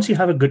once you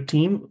have a good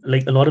team,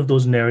 like a lot of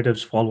those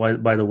narratives fall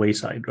by the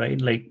wayside, right?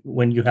 Like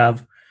when you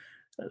have,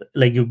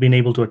 like you've been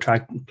able to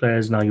attract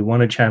players now, you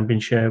won a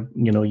championship,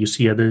 you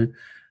see other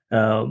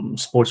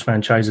sports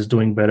franchises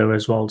doing better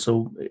as well.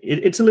 So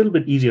it's a little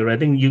bit easier. I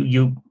think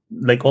you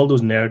like all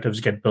those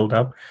narratives get built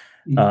up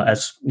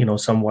as,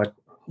 somewhat,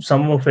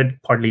 some of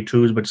it partly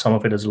true, but some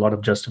of it is a lot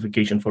of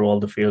justification for all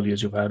the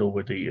failures you've had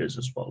over the years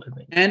as well, I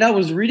think. And I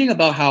was reading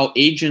about how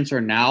agents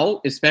are now,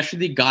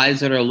 especially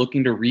guys that are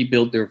looking to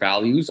rebuild their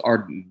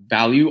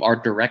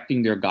are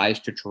directing their guys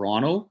to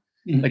Toronto.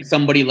 Mm-hmm. Like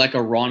somebody like a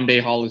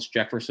Rondé Hollis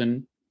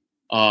Jefferson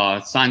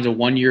signs a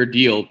 1-year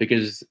deal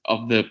because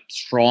of the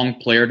strong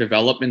player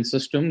development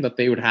system that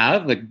they would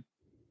have. Like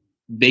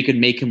they could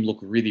make him look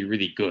really,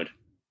 really good.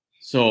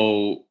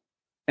 So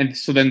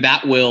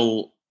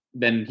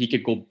then he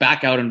could go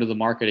back out into the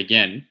market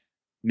again,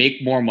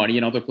 make more money,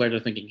 and other players are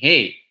thinking,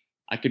 hey,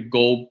 I could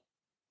go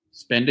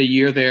spend a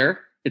year there.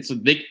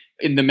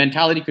 In the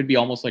mentality could be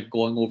almost like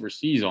going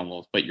overseas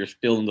almost, but you're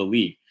still in the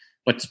league.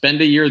 But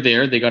spend a year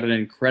there. They got an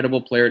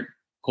incredible player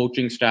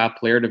coaching staff,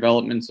 player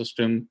development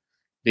system.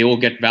 They will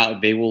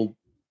they will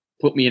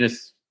put me in a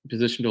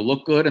position to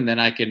look good, and then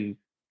I can,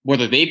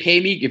 whether they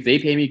pay me, if they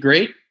pay me,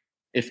 great.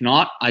 If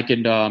not, I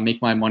can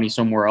make my money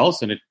somewhere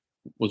else, and it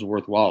was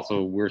worthwhile.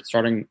 So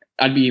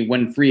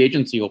when free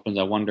agency opens,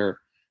 I wonder,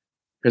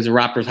 because the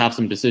Raptors have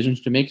some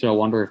decisions to make, so I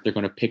wonder if they're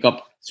going to pick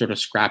up sort of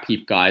scrap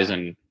heap guys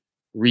and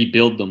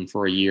rebuild them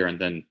for a year and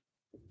then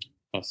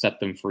set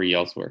them free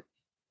elsewhere.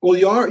 Well,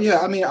 you are, yeah.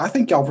 I mean, I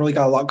think y'all really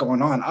got a lot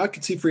going on. I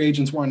could see free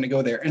agents wanting to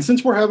go there. And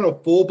since we're having a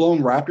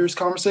full-blown Raptors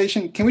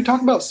conversation, can we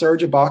talk about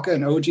Serge Ibaka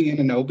and OG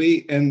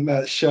Anunoby and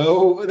that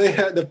show they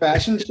had, the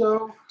fashion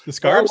show? The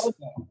scarves?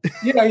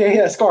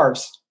 Yeah,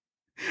 scarves.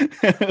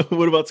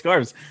 What about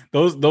scarves?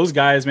 Those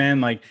guys,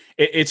 man, like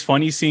it's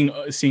funny seeing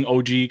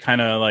OG kind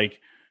of like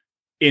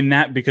in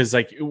that, because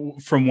like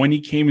from when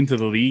he came into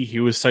the league, he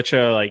was such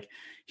a like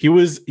he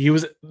was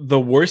the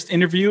worst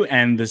interview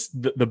and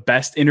the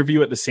best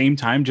interview at the same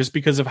time, just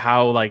because of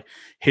how like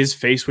his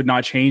face would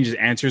not change, his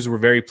answers were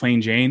very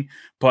plain Jane,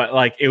 but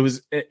like it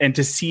was, and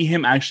to see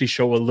him actually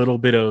show a little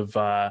bit of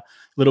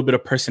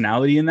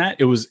personality in that,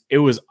 it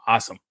was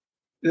awesome.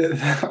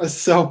 That was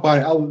so funny.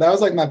 That was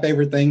like my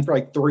favorite thing for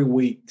like 3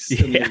 weeks.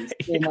 Yeah.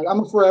 Like, I'm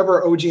a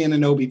forever OG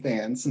Anunoby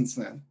fan since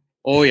then.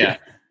 Oh yeah,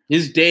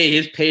 his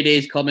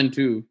payday's coming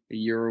too, a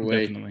year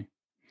away. Definitely.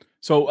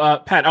 So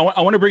Pat, I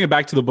want to bring it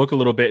back to the book a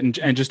little bit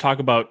and just talk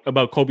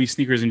about Kobe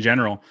sneakers in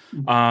general.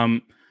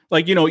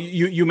 Like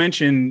you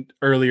mentioned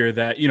earlier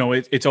that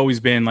it's always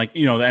been like the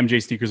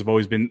MJ sneakers have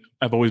always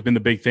been the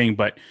big thing,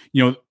 but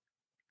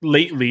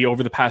lately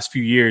over the past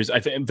few years, I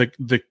think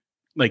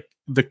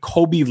the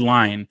Kobe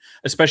line,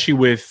 especially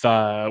with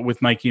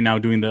Nike now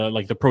doing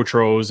the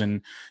Protros,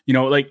 and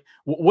like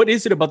what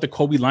is it about the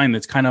Kobe line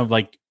that's kind of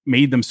like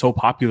made them so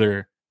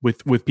popular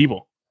with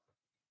people?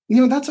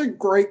 That's a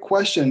great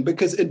question,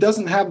 because it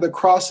doesn't have the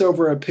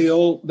crossover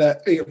appeal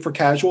that for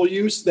casual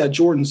use that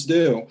Jordans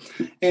do.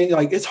 And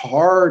like, it's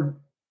hard,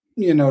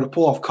 to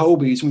pull off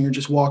Kobe's when you're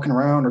just walking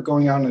around or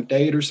going out on a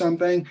date or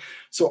something.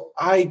 So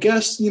I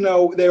guess,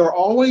 they were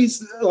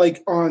always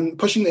like on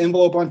pushing the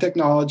envelope on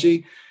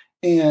technology,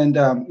 and,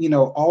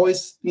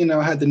 always,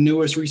 had the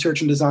newest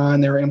research and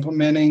design they were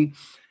implementing.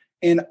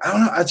 And I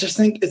don't know, I just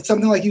think it's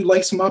something like you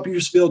lace them up, you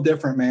just feel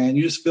different, man.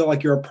 You just feel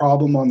like you're a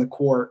problem on the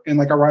court. And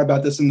like I write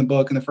about this in the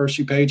book in the first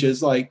few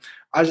pages, like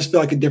I just feel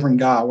like a different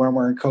guy when I'm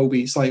wearing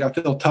Kobe's. Like I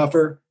feel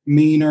tougher,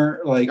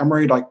 meaner, like I'm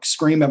ready to like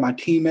scream at my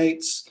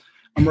teammates.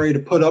 I'm ready to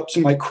put up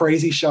some like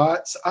crazy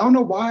shots. I don't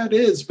know why it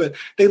is, but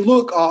they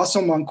look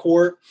awesome on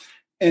court,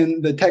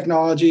 and the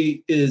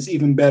technology is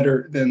even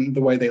better than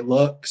the way they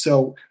look.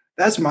 So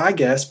that's my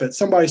guess, but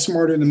somebody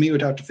smarter than me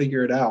would have to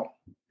figure it out.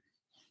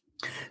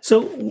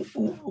 So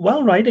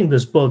while writing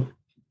this book,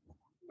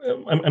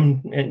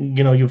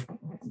 you've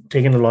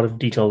taken a lot of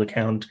detailed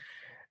account.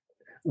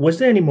 Was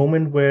there any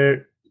moment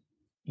where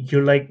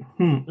you're like,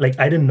 like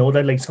I didn't know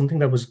that, like something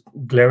that was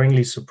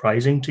glaringly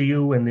surprising to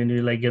you, and then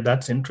you're like, yeah,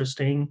 that's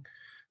interesting.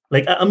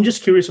 Like I'm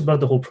just curious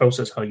about the whole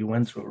process, how you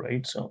went through,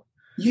 right? So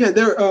yeah,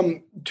 there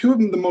two of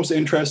the most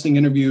interesting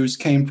interviews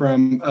came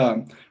from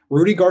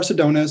Rudy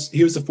Garcidones.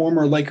 He was the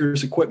former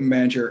Lakers equipment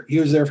manager. He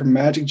was there from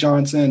Magic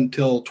Johnson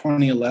till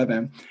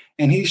 2011.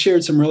 And he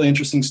shared some really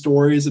interesting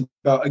stories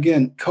about,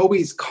 again,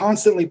 Kobe's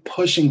constantly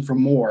pushing for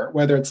more,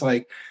 whether it's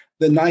like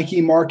the Nike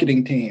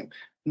marketing team,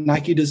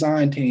 Nike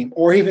design team,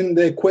 or even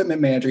the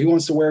equipment manager. He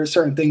wants to wear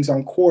certain things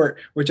on court,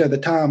 which at the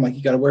time, like,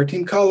 you got to wear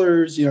team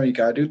colors, you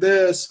got to do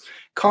this,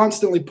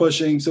 constantly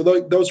pushing. So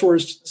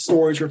those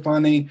stories were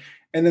funny.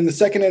 And then the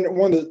second,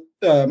 one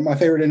of my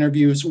favorite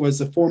interviews was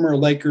the former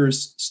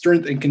Lakers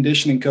strength and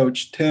conditioning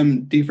coach,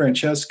 Tim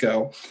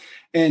DeFrancesco.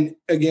 And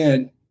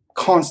again,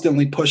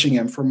 constantly pushing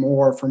him for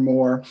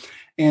more.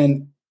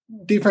 And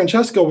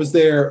DeFrancesco was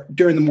there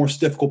during the most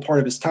difficult part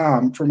of his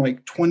time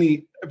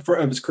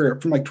of his career,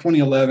 from like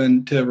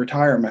 2011 to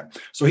retirement.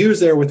 So he was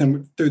there with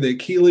him through the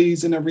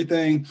Achilles and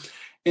everything.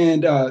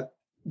 And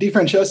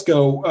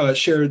DeFrancesco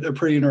shared a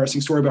pretty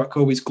interesting story about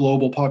Kobe's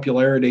global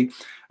popularity,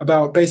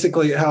 about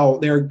basically how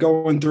they're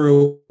going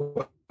through,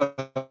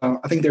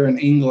 I think they're in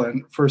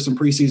England for some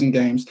preseason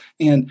games,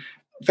 and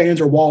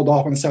fans are walled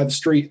off on the side of the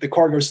street. The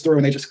car goes through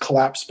and they just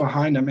collapse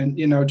behind them. And,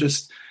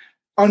 just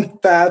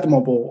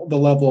unfathomable the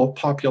level of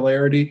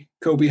popularity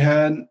Kobe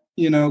had,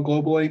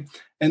 globally.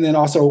 And then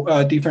also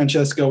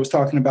DeFrancesco was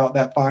talking about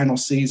that final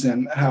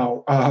season,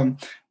 how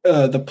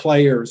the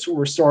players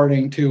were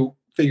starting to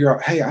figure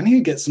out, hey, I need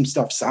to get some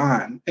stuff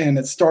signed. And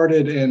it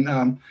started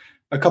in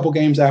a couple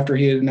games after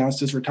he had announced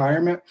his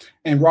retirement.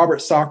 And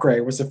Robert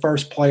Sacre was the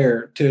first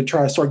player to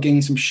try to start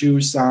getting some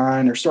shoes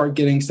signed or start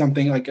getting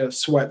something like a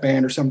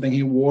sweatband or something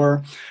he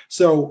wore.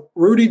 So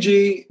Rudy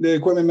G, the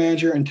equipment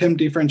manager, and Tim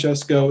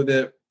DeFrancesco,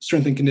 the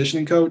strength and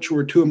conditioning coach,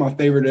 were two of my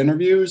favorite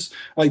interviews.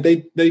 Like,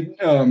 they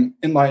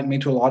enlightened me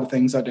to a lot of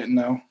things I didn't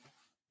know.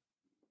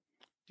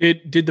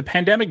 Did the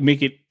pandemic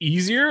make it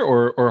easier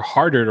or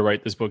harder to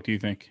write this book, do you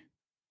think?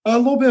 A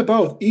little bit of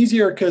both.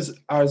 Easier because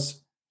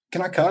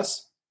can I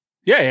cuss?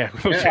 Yeah.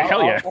 Hell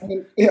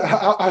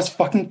yeah. I was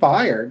fucking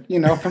fired,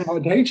 from my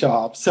day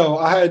job. So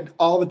I had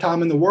all the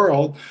time in the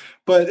world,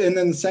 but at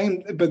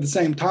the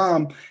same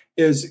time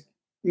is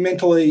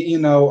mentally,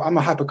 I'm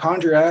a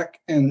hypochondriac,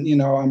 and,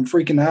 I'm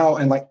freaking out,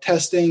 and like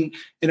testing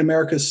in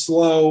America is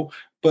slow,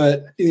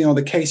 but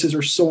the cases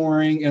are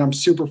soaring, and I'm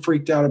super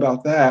freaked out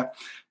about that.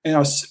 And I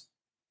was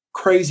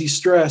crazy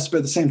stressed, but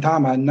at the same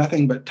time, I had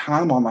nothing but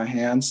time on my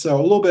hands. So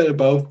a little bit of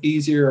both,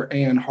 easier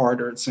and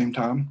harder at the same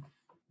time.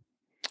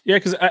 Yeah,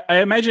 because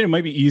I imagine it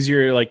might be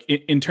easier, like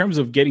in terms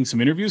of getting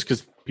some interviews,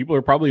 because people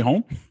are probably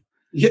home.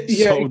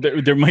 Yeah. So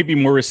there might be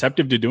more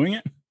receptive to doing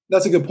it.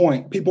 That's a good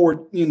point. People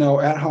were,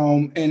 at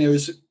home, and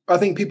I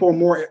think people are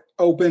more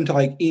open to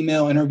like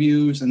email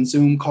interviews and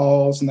Zoom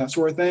calls and that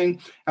sort of thing.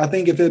 I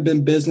think if it had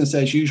been business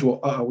as usual,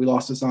 we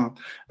lost his on.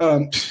 There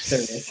it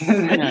is.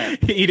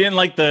 You didn't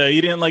like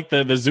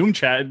the Zoom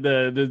chat,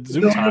 the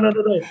Zoom talk.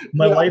 No.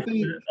 My wife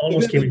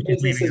almost came in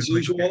business as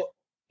usual.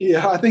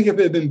 Yeah, I think if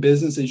it had been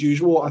business as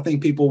usual, I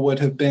think people would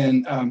have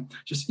been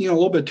just, a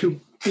little bit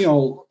too,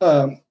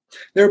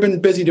 they've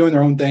been busy doing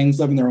their own things,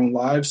 living their own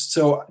lives.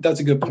 So that's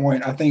a good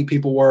point. I think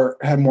people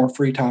had more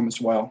free time as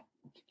well.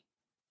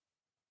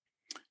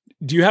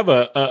 Do you have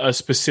a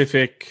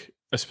specific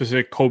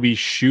Kobe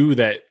shoe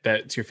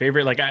that's your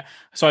favorite? Like I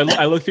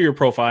looked through your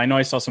profile. I know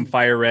I saw some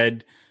fire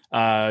red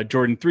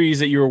Jordan 3s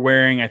that you were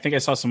wearing. I think I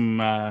saw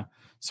some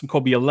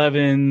Kobe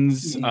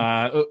 11s.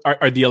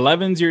 Are the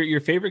 11s your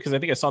favorite? Because I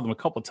think I saw them a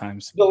couple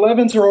times. The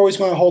 11s are always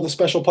going to hold a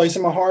special place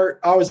in my heart.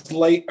 I was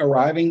late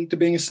arriving to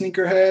being a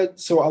sneakerhead,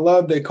 so I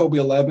love the Kobe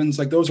 11s.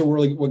 Like, those are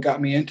really what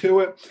got me into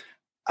it.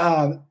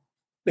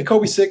 The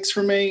Kobe 6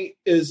 for me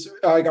is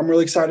I'm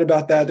really excited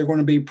about that. They're going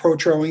to be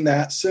protroing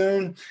that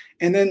soon.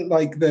 And then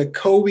like the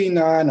Kobe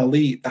 9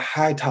 Elite, the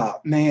high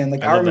top, man,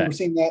 like I remember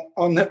seeing that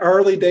on the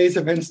early days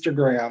of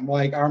Instagram.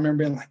 Like, I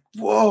remember being like,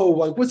 whoa,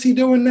 like, what's he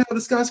doing now?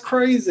 This guy's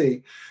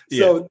crazy.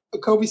 Yeah. So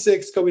Kobe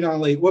 6, Kobe 9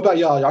 Elite. What about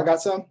y'all? Y'all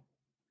got some?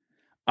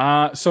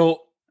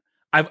 So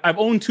I've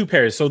owned two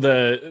pairs. So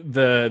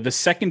the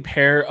second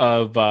pair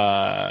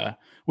of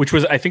which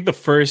was, I think, the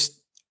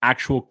first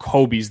actual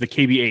Kobe's, the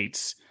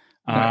KB8s.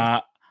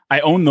 Nice. I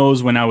owned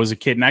those when I was a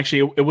kid, and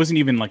actually it wasn't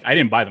even like I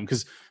didn't buy them,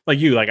 because like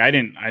you, like I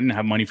didn't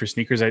have money for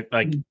sneakers. I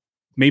like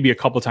maybe a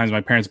couple of times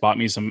my parents bought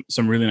me some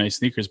really nice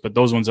sneakers, but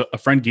those ones a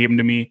friend gave them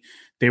to me.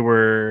 They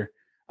were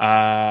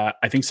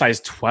I think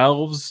size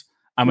 12s.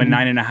 I'm a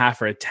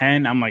 9.5 or a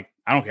 10. I'm like,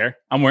 I don't care.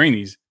 I'm wearing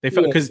these. They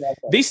felt, because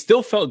they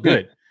still felt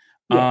good.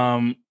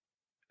 Yeah.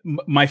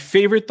 My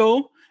favorite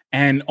though,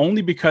 and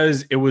only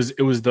because it was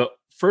the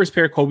first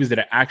pair of Kobe's that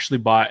I actually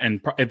bought, and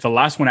it's the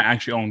last one I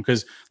actually owned,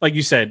 because like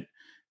you said,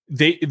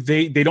 they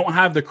don't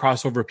have the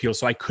crossover appeal,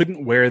 so I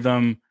couldn't wear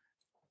them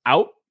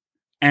out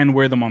and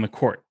wear them on the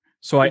court.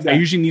 So I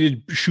usually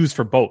needed shoes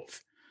for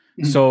both.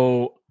 Mm-hmm.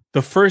 So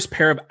the first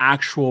pair of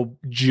actual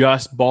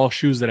just ball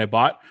shoes that I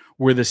bought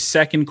were the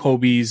second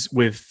Kobe's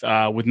with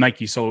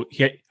Nike. So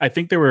I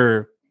think they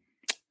were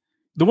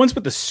the ones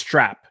with the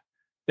strap.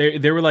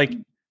 They were like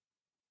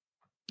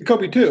the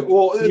Kobe 2.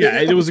 Well,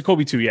 it was a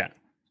Kobe 2. Yeah.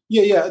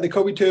 Yeah, the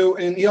Kobe 2,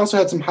 and he also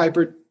had some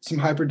hyper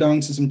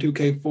dunks and some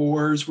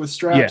 2K4s with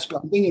straps.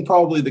 But I'm thinking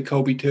probably the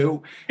Kobe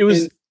 2. It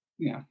was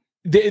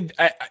the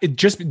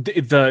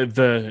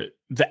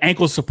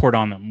ankle support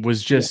on them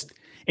was just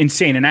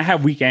insane. And I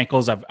have weak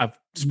ankles. I've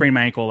sprained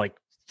my ankle like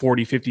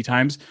 40, 50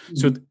 times.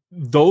 So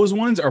those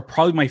ones are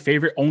probably my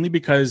favorite, only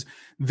because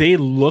they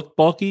look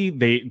bulky,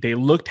 they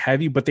looked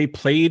heavy, but they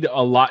played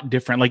a lot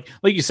different. Like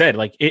you said,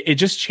 like it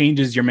just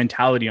changes your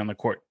mentality on the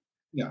court.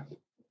 Yeah,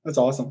 that's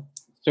awesome.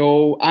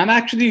 So I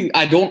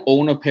don't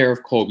own a pair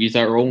of Kobe's.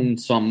 I own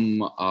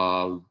some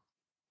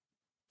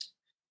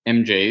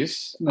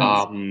MJs.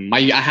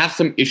 Nice. I have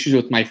some issues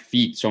with my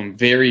feet, so I'm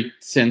very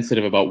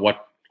sensitive about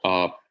what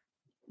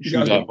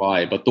shoes I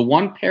buy. But the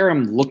one pair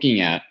I'm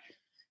looking at,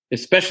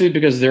 especially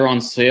because they're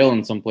on sale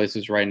in some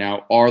places right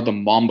now, are the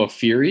Mamba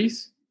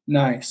Furies.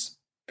 Nice.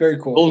 Very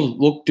cool. Those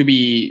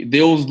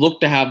look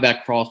to have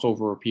that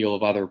crossover appeal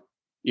of either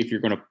if you're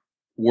going to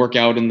work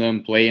out in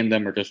them, play in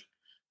them, or just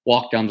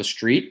walk down the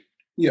street.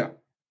 Yeah.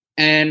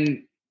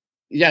 And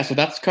yeah, so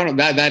that's kind of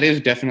that is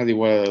definitely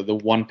the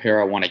one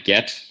pair I want to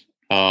get.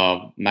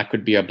 That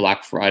could be a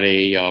Black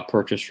Friday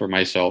purchase for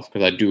myself,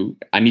 because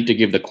I need to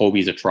give the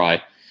Kobe's a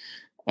try.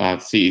 I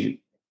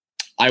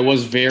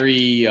was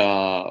very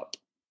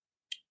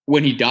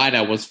when he died,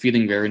 I was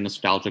feeling very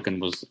nostalgic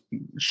and was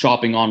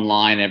shopping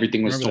online.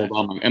 Everything was sold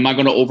on. Am I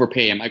going to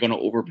overpay? Am I going to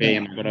overpay?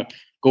 Am I going to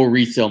go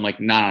resell? I'm like,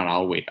 no,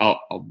 I'll wait.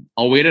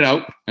 I'll wait it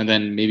out, and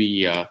then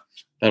maybe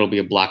that'll be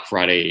a Black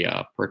Friday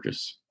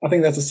purchase. I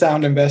think that's a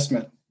sound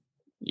investment.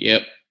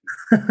 Yep.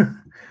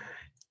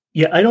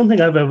 Yeah, I don't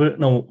think I've ever.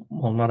 No,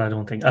 well, not. I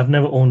don't think I've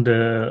never owned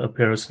a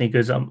pair of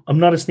sneakers. I'm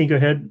not a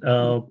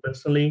sneakerhead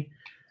personally,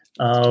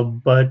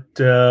 but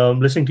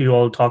listening to you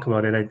all talk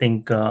about it, I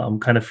think I'm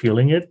kind of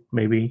feeling it.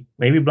 Maybe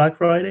Black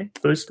Friday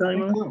first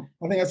time.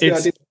 I think that's the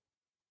idea.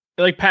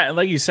 Like Pat,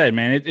 like you said,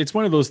 man, it's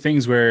one of those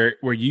things where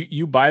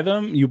you buy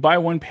them, you buy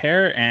one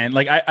pair, and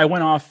like I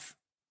went off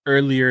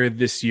earlier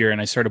this year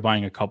and I started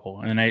buying a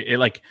couple, and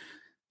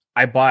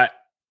I bought,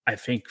 I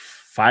think,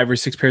 5 or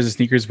 6 pairs of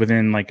sneakers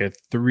within like a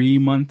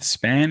 3-month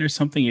span or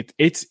something.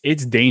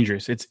 It's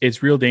dangerous.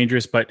 It's real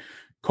dangerous. But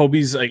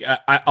Kobe's, like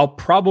I'll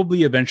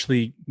probably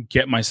eventually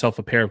get myself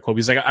a pair of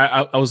Kobe's. Like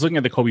I was looking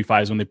at the Kobe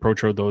 5s when they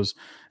protroed those,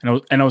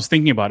 and I was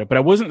thinking about it, but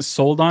I wasn't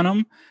sold on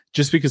them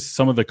just because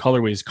some of the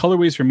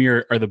colorways for me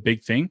are the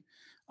big thing.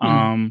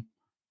 But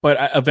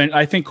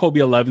I think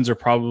Kobe 11s are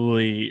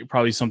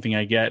probably something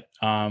I get.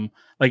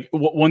 Like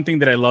one thing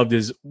that I loved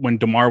is when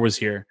DeMar was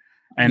here,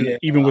 and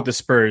even with the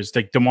Spurs,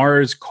 like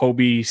DeMar's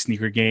Kobe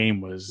sneaker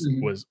game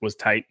was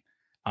tight.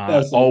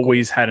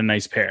 Always had a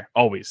nice pair.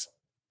 Always.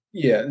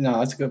 Yeah, no,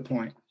 that's a good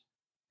point.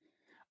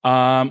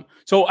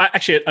 So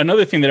actually,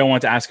 another thing that I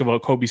wanted to ask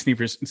about Kobe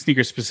sneakers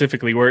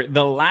specifically were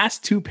the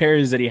last 2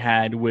 pairs that he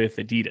had with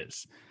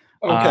Adidas.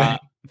 Okay.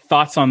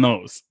 Thoughts on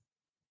those?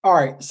 All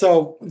right.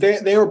 So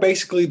they were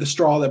basically the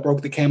straw that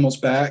broke the camel's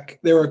back.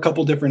 There were a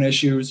couple different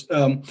issues.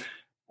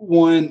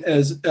 One,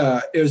 as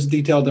it was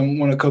detailed in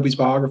one of Kobe's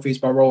biographies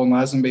by Roland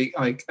Lazenby,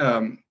 like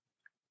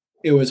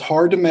it was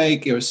hard to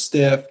make, it was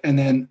stiff. And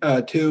then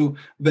 2,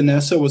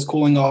 Vanessa was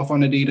cooling off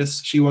on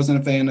Adidas. She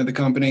wasn't a fan of the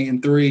company.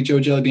 And 3, Joe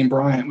Jellybean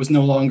Bryant was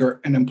no longer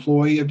an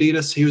employee of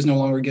Adidas. He was no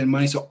longer getting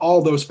money. So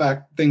all those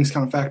things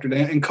kind of factored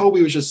in. And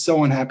Kobe was just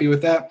so unhappy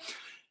with that.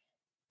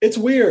 It's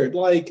weird.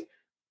 Like,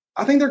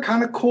 I think they're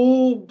kind of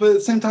cool, but at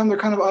the same time, they're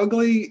kind of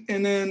ugly.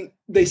 And then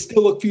they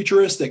still look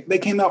futuristic. They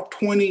came out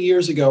 20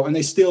 years ago, and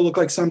they still look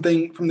like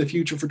something from the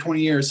future for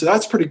 20 years. So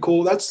that's pretty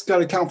cool. That's got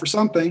to count for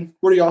something.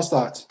 What are y'all's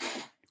thoughts?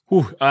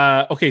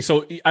 Okay,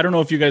 so I don't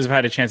know if you guys have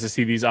had a chance to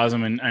see these,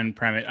 Azam and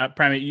Pramit.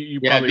 Pramit, you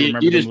probably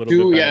remember them a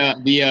little bit better.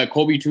 The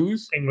Kobe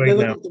 2s? They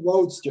look like the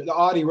Roadster, the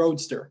Audi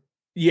Roadster.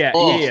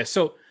 Yeah.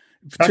 So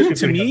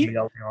to me,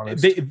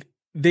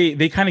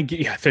 they kind of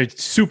get, they're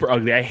super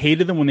ugly. I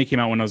hated them when they came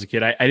out when I was a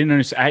kid. I didn't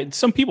understand.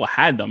 Some people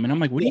had them, and I'm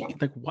like, what do you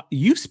like? What,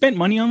 you spent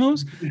money on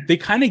those? They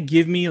kind of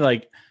give me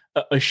like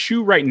a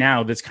shoe right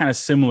now that's kind of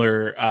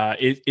similar.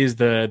 Is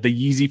the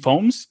Yeezy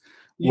foams,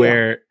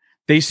 where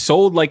they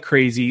sold like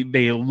crazy.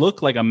 They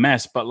look like a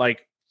mess, but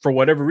like for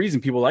whatever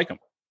reason, people like them.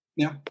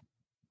 Yeah.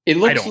 It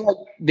looks like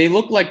they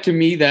look like to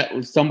me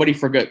that somebody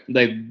forgot,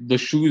 like the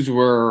shoes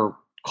were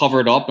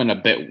covered up in a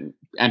bit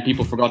and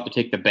people forgot to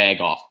take the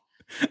bag off.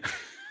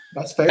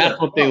 That's fair. That's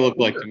what they look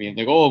like to me. I'm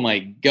like, oh my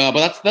God.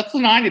 But that's the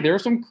 90s. There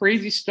was some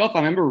crazy stuff. I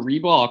remember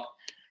Reebok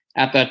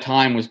at that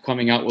time was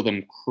coming out with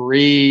them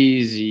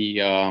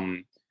crazy,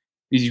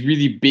 these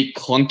really big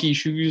clunky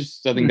shoes.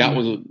 I think that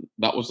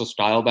was the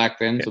style back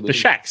then. So the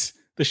Shaqs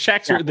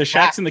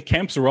and the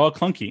Kemps were all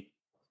clunky.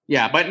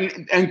 Yeah, but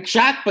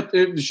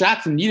the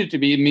Shaqs needed to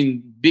be. I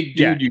mean, big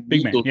dude,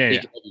 big man.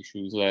 Heavy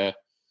shoes.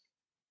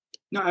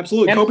 No,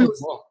 absolutely.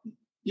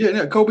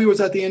 Kobe was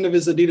at the end of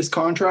his Adidas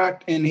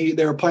contract, and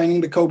they were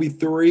planning the Kobe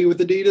 3 with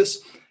Adidas,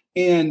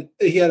 and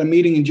he had a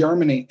meeting in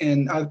Germany,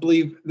 and I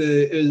believe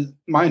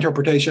my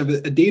interpretation of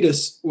it,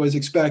 Adidas was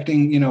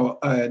expecting,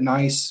 a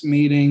nice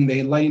meeting.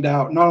 They laid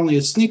out not only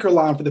a sneaker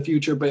line for the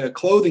future, but a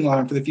clothing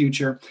line for the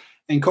future.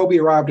 And Kobe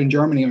arrived in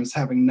Germany and was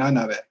having none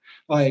of it.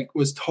 Like,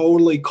 was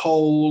totally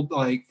cold,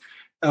 like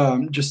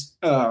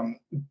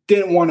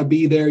didn't want to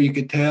be there. You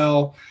could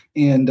tell.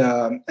 And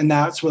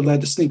that's what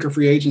led to sneaker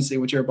free agency,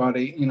 which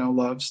everybody,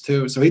 loves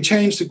too. So he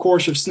changed the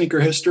course of sneaker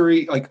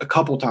history like a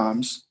couple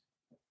times.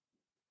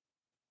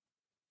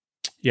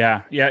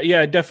 Yeah,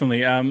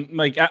 definitely.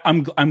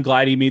 I'm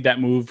glad he made that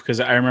move because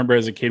I remember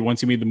as a kid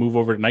once he made the move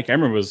over to Nike, I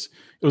remember it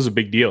was a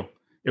big deal.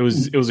 It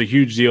was a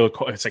huge deal.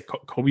 It's like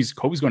Kobe's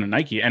going to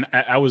Nike, and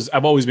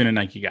I've always been a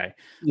Nike guy.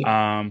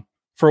 Yeah.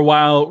 For a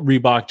while,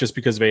 Reebok just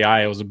because of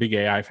AI. I was a big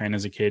AI fan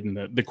as a kid,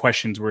 and the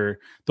questions were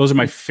those are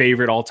my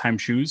favorite all time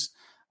shoes.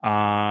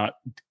 Are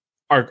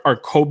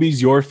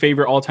Kobe's your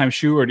favorite all time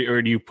shoe, or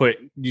do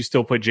you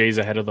still put Jay's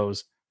ahead of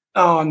those?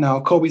 Oh no,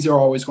 Kobe's are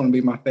always going to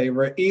be my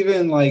favorite.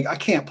 Even like I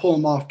can't pull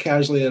them off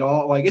casually at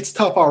all. Like it's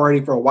tough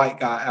already for a white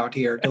guy out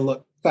here to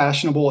look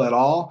fashionable at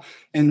all,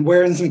 and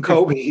wearing some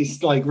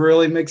Kobe's like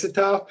really makes it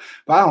tough.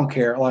 But I don't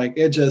care. Like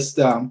it just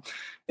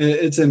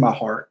it's in my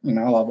heart. I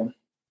love them.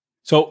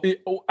 So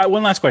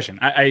one last question.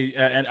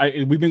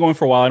 We've been going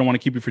for a while. I don't want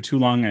to keep you for too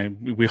long.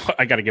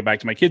 I got to get back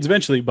to my kids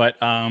eventually. But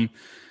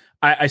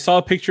I saw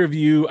a picture of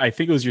you. I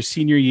think it was your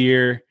senior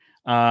year,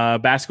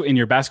 in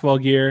your basketball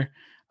gear.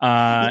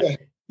 Yeah.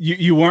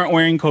 You weren't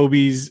wearing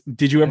Kobe's.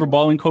 Did you ever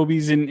ball in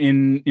Kobe's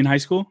in high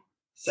school?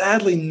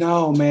 Sadly,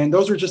 no, man.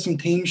 Those were just some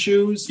team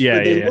shoes. Yeah,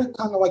 but they look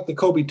kind of like the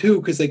Kobe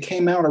 2 because they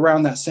came out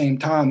around that same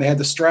time. They had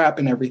the strap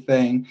and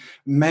everything.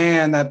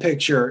 Man, that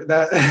picture.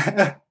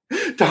 That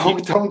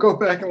don't go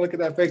back and look at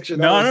that picture.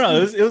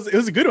 No. It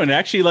was a good one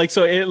actually. Like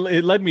so, it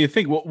led me to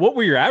think. What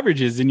were your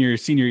averages in your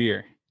senior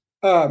year?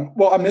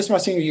 Well, I missed my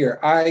senior year.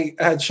 I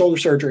had shoulder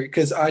surgery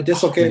because I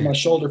dislocated my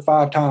shoulder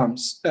 5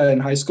 times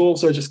in high school.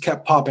 So it just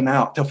kept popping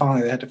out till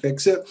finally they had to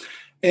fix it.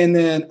 And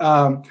then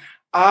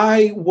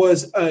I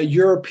was a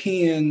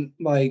European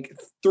like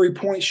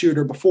 3-point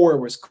shooter before it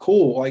was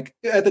cool. Like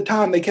at the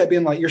time they kept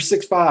being like, you're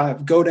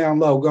 6'5", go down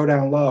low, go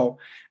down low.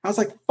 I was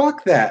like,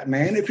 fuck that,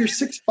 man. If you're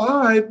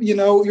 6'5",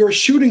 you're a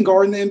shooting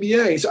guard in the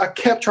NBA. So I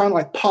kept trying to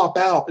like pop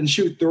out and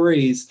shoot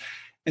threes.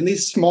 And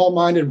these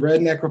small-minded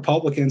redneck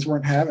Republicans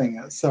weren't having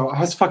it. So I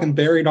was fucking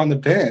buried on the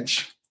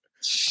bench.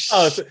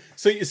 Oh,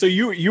 so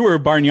you were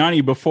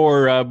Bargnani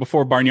before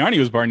Bargnani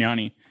was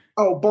Bargnani.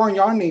 Oh,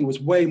 Bargnani was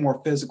way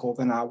more physical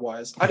than I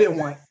was. I've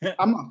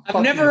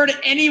never heard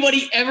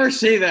anybody ever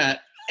say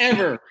that,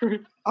 ever.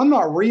 I'm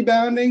not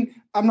rebounding.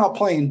 I'm not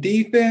playing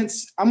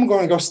defense. I'm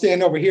going to go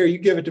stand over here. You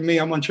give it to me.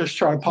 I'm going to just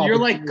try to pop You're it.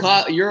 like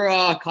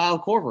Kyle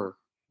Korver.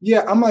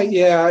 Yeah, I'm like,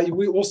 yeah,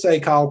 we'll say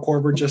Kyle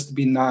Korver just to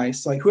be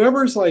nice. Like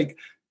whoever's like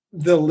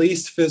the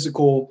least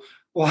physical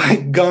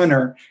like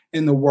gunner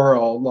in the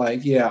world,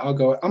 like yeah, I'll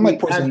go. I'm like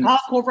Kyle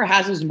Korver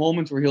has his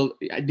moments where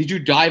did you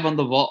dive on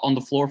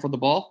the floor for the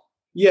ball?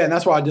 Yeah, and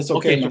that's why I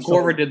dislocated. Okay, so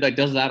Korver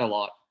does that a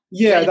lot.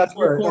 Yeah, that's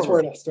where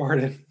it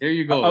started. There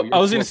you go. I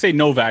was going to say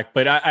Novak,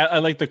 but I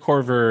like the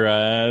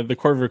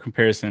Korver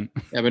comparison.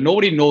 Yeah, but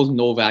nobody knows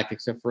Novak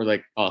except for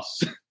like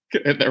us.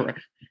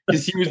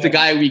 Because he was the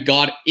guy we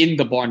got in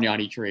the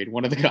Bargnani trade,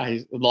 one of the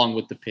guys along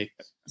with the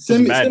picks.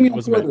 Send me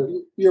on Twitter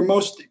your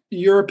most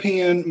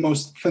European,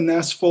 most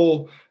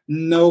finesseful,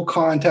 no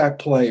contact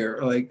player.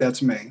 Like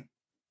that's me.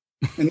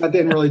 And that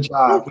didn't really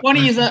jive. What's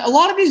funny is that a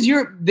lot of these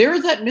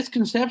there's that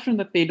misconception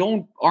that they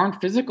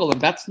aren't physical, and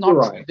that's not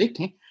right.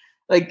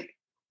 Like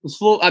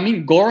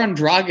Goran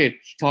Dragic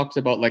talks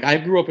about like I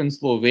grew up in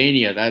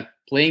Slovenia. That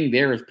playing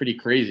there is pretty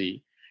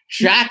crazy.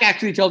 Shaq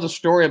actually tells a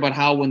story about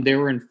how when they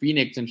were in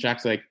Phoenix, and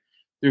Shaq's like,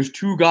 "There's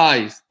 2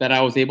 guys that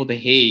I was able to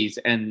haze,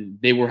 and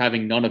they were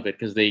having none of it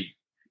because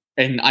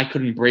I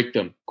couldn't break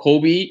them.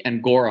 Kobe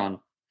and Goran."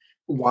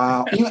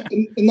 Wow,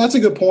 and that's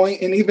a good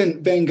point. And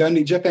even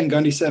Jeff Van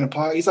Gundy said in a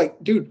pod, he's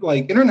like, dude,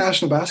 like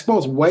international basketball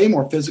is way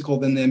more physical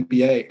than the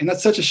NBA, and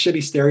that's such a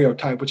shitty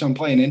stereotype, which I'm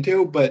playing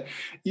into. But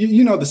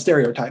you know the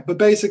stereotype. But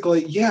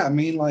basically, yeah, I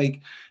mean,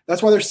 like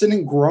that's why they're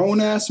sending grown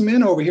ass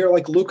men over here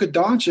like Luka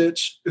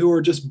Doncic who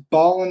are just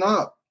balling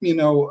up,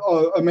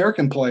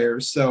 American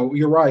players. So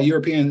you're right,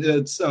 European.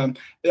 It's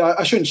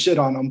I shouldn't shit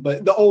on them,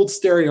 but the old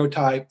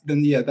stereotype.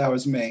 Then yeah, that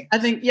was me. I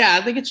think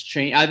it's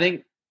changed.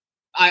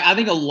 I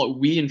think a lot,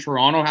 we in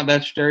Toronto have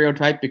that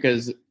stereotype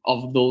because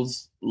of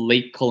those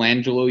late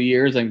Colangelo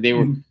years. And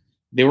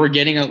they were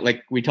getting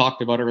like we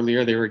talked about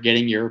earlier, they were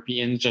getting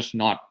Europeans, just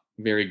not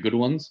very good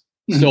ones.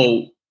 Mm-hmm.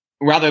 So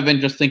rather than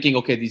just thinking,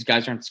 okay, these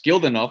guys aren't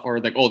skilled enough, or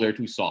like, oh, they're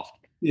too soft.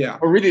 Yeah.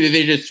 Or really,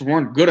 they just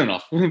weren't good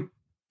enough.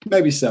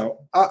 Maybe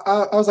so.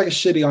 I was like a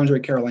shitty Andre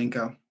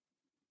Karolinko.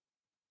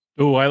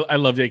 Oh, I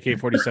loved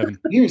AK-47.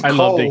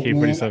 Loved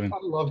AK-47. I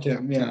loved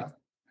him. Yeah.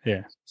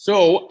 Yeah.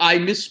 So I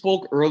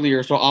misspoke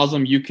earlier. So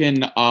Azam, you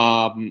can,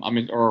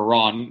 or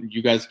Ron,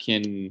 you guys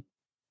can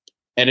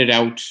edit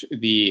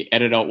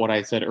out what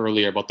I said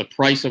earlier about the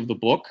price of the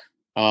book.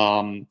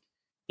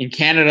 In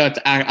Canada,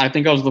 I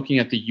think I was looking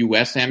at the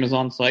US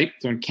Amazon site.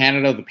 So in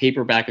Canada, the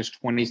paperback is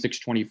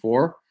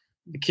 $26.24.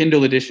 The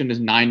Kindle edition is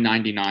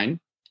 $9.99.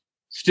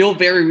 Still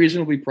very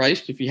reasonably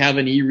priced. If you have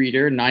an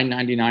e-reader,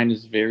 $9.99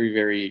 is very,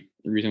 very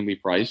reasonably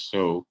priced.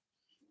 So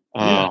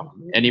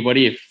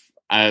anybody,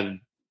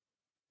 anything.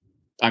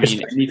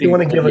 You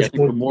want to give us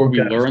the more we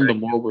learn, the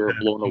more we're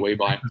blown away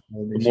by him,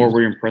 the more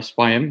we're impressed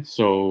by him.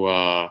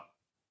 So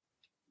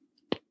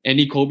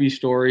any Kobe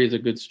story is a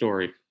good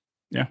story.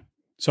 Yeah.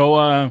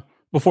 So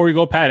before we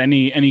go, Pat,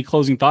 any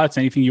closing thoughts?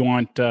 Anything you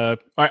want?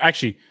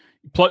 Actually,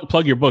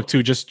 plug your book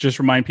too. Just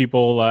remind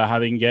people how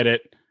they can get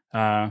it.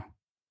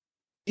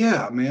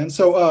 Yeah, man.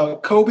 So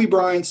Kobe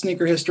Bryant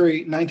Sneaker History,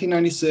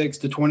 1996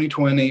 to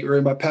 2020,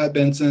 written by Pat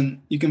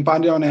Benson. You can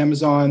find it on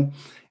Amazon.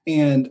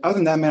 And other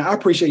than that, man, I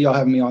appreciate y'all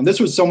having me on. This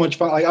was so much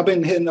fun. Like, I've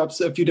been hitting up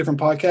a few different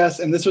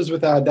podcasts, and this was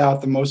without a doubt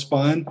the most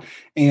fun.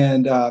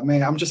 And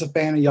man, I'm just a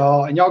fan of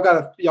y'all. And y'all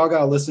got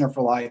a listener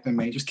for life in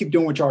me. Just keep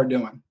doing what y'all are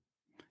doing.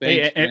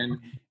 Thanks, Hey,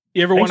 man.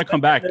 you ever want to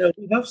come back?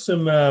 We have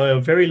some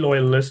very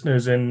loyal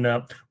listeners in,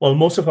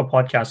 most of our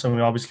podcasts,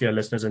 and obviously our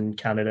listeners in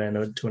Canada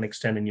and to an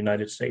extent in the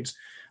United States.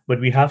 But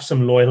we have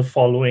some loyal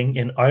following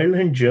in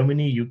Ireland,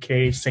 Germany,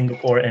 UK,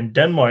 Singapore, and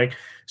Denmark.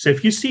 So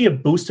if you see a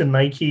boost in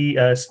Nike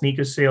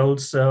sneaker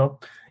sales,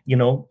 we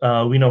know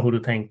who to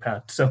thank,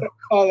 Pat. So,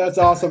 oh, that's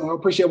awesome. I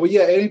appreciate it. Well,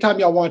 yeah, anytime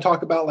y'all want to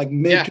talk about like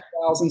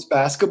mid-2000s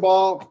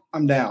basketball,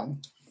 I'm down.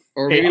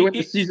 Or maybe when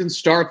the season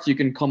starts, you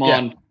can come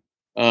on.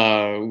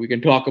 We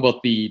can talk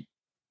about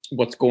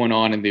what's going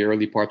on in the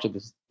early parts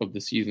of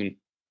the season.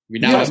 We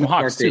now have some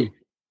Hawks too.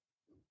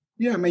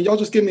 Yeah, man, y'all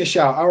just give me a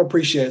shout. I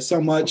appreciate it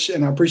so much,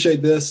 and I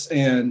appreciate this.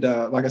 And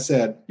like I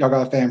said, y'all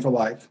got a fan for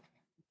life.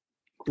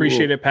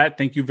 Appreciate it, Pat.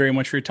 Thank you very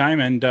much for your time.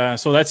 And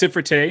so that's it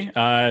for today.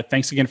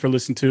 Thanks again for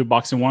listening to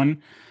Boxing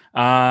One.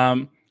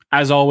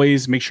 As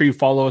always, make sure you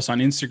follow us on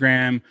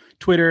Instagram,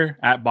 Twitter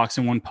at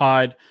Boxing One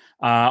Pod.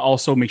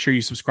 Also, make sure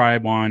you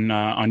subscribe on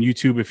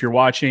YouTube if you're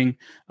watching,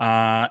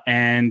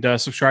 and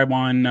subscribe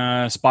on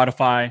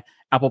Spotify,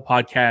 Apple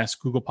Podcasts,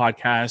 Google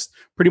Podcasts,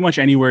 pretty much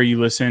anywhere you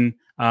listen.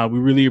 We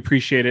really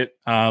appreciate it.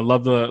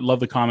 Love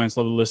the comments,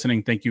 love the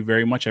listening. Thank you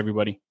very much,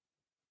 everybody.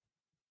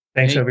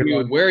 Thanks,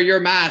 everyone. Wear your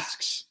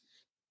masks.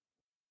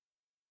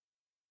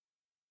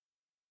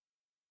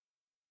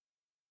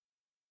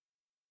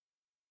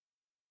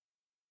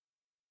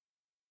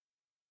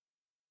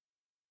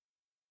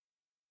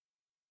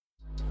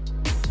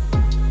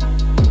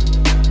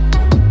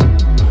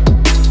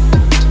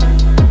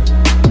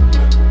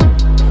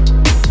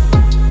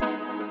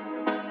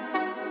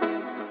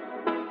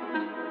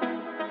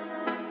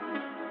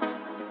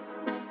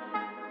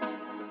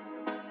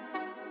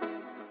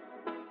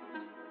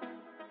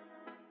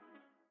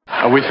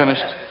 Are we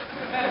finished?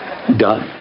 Done.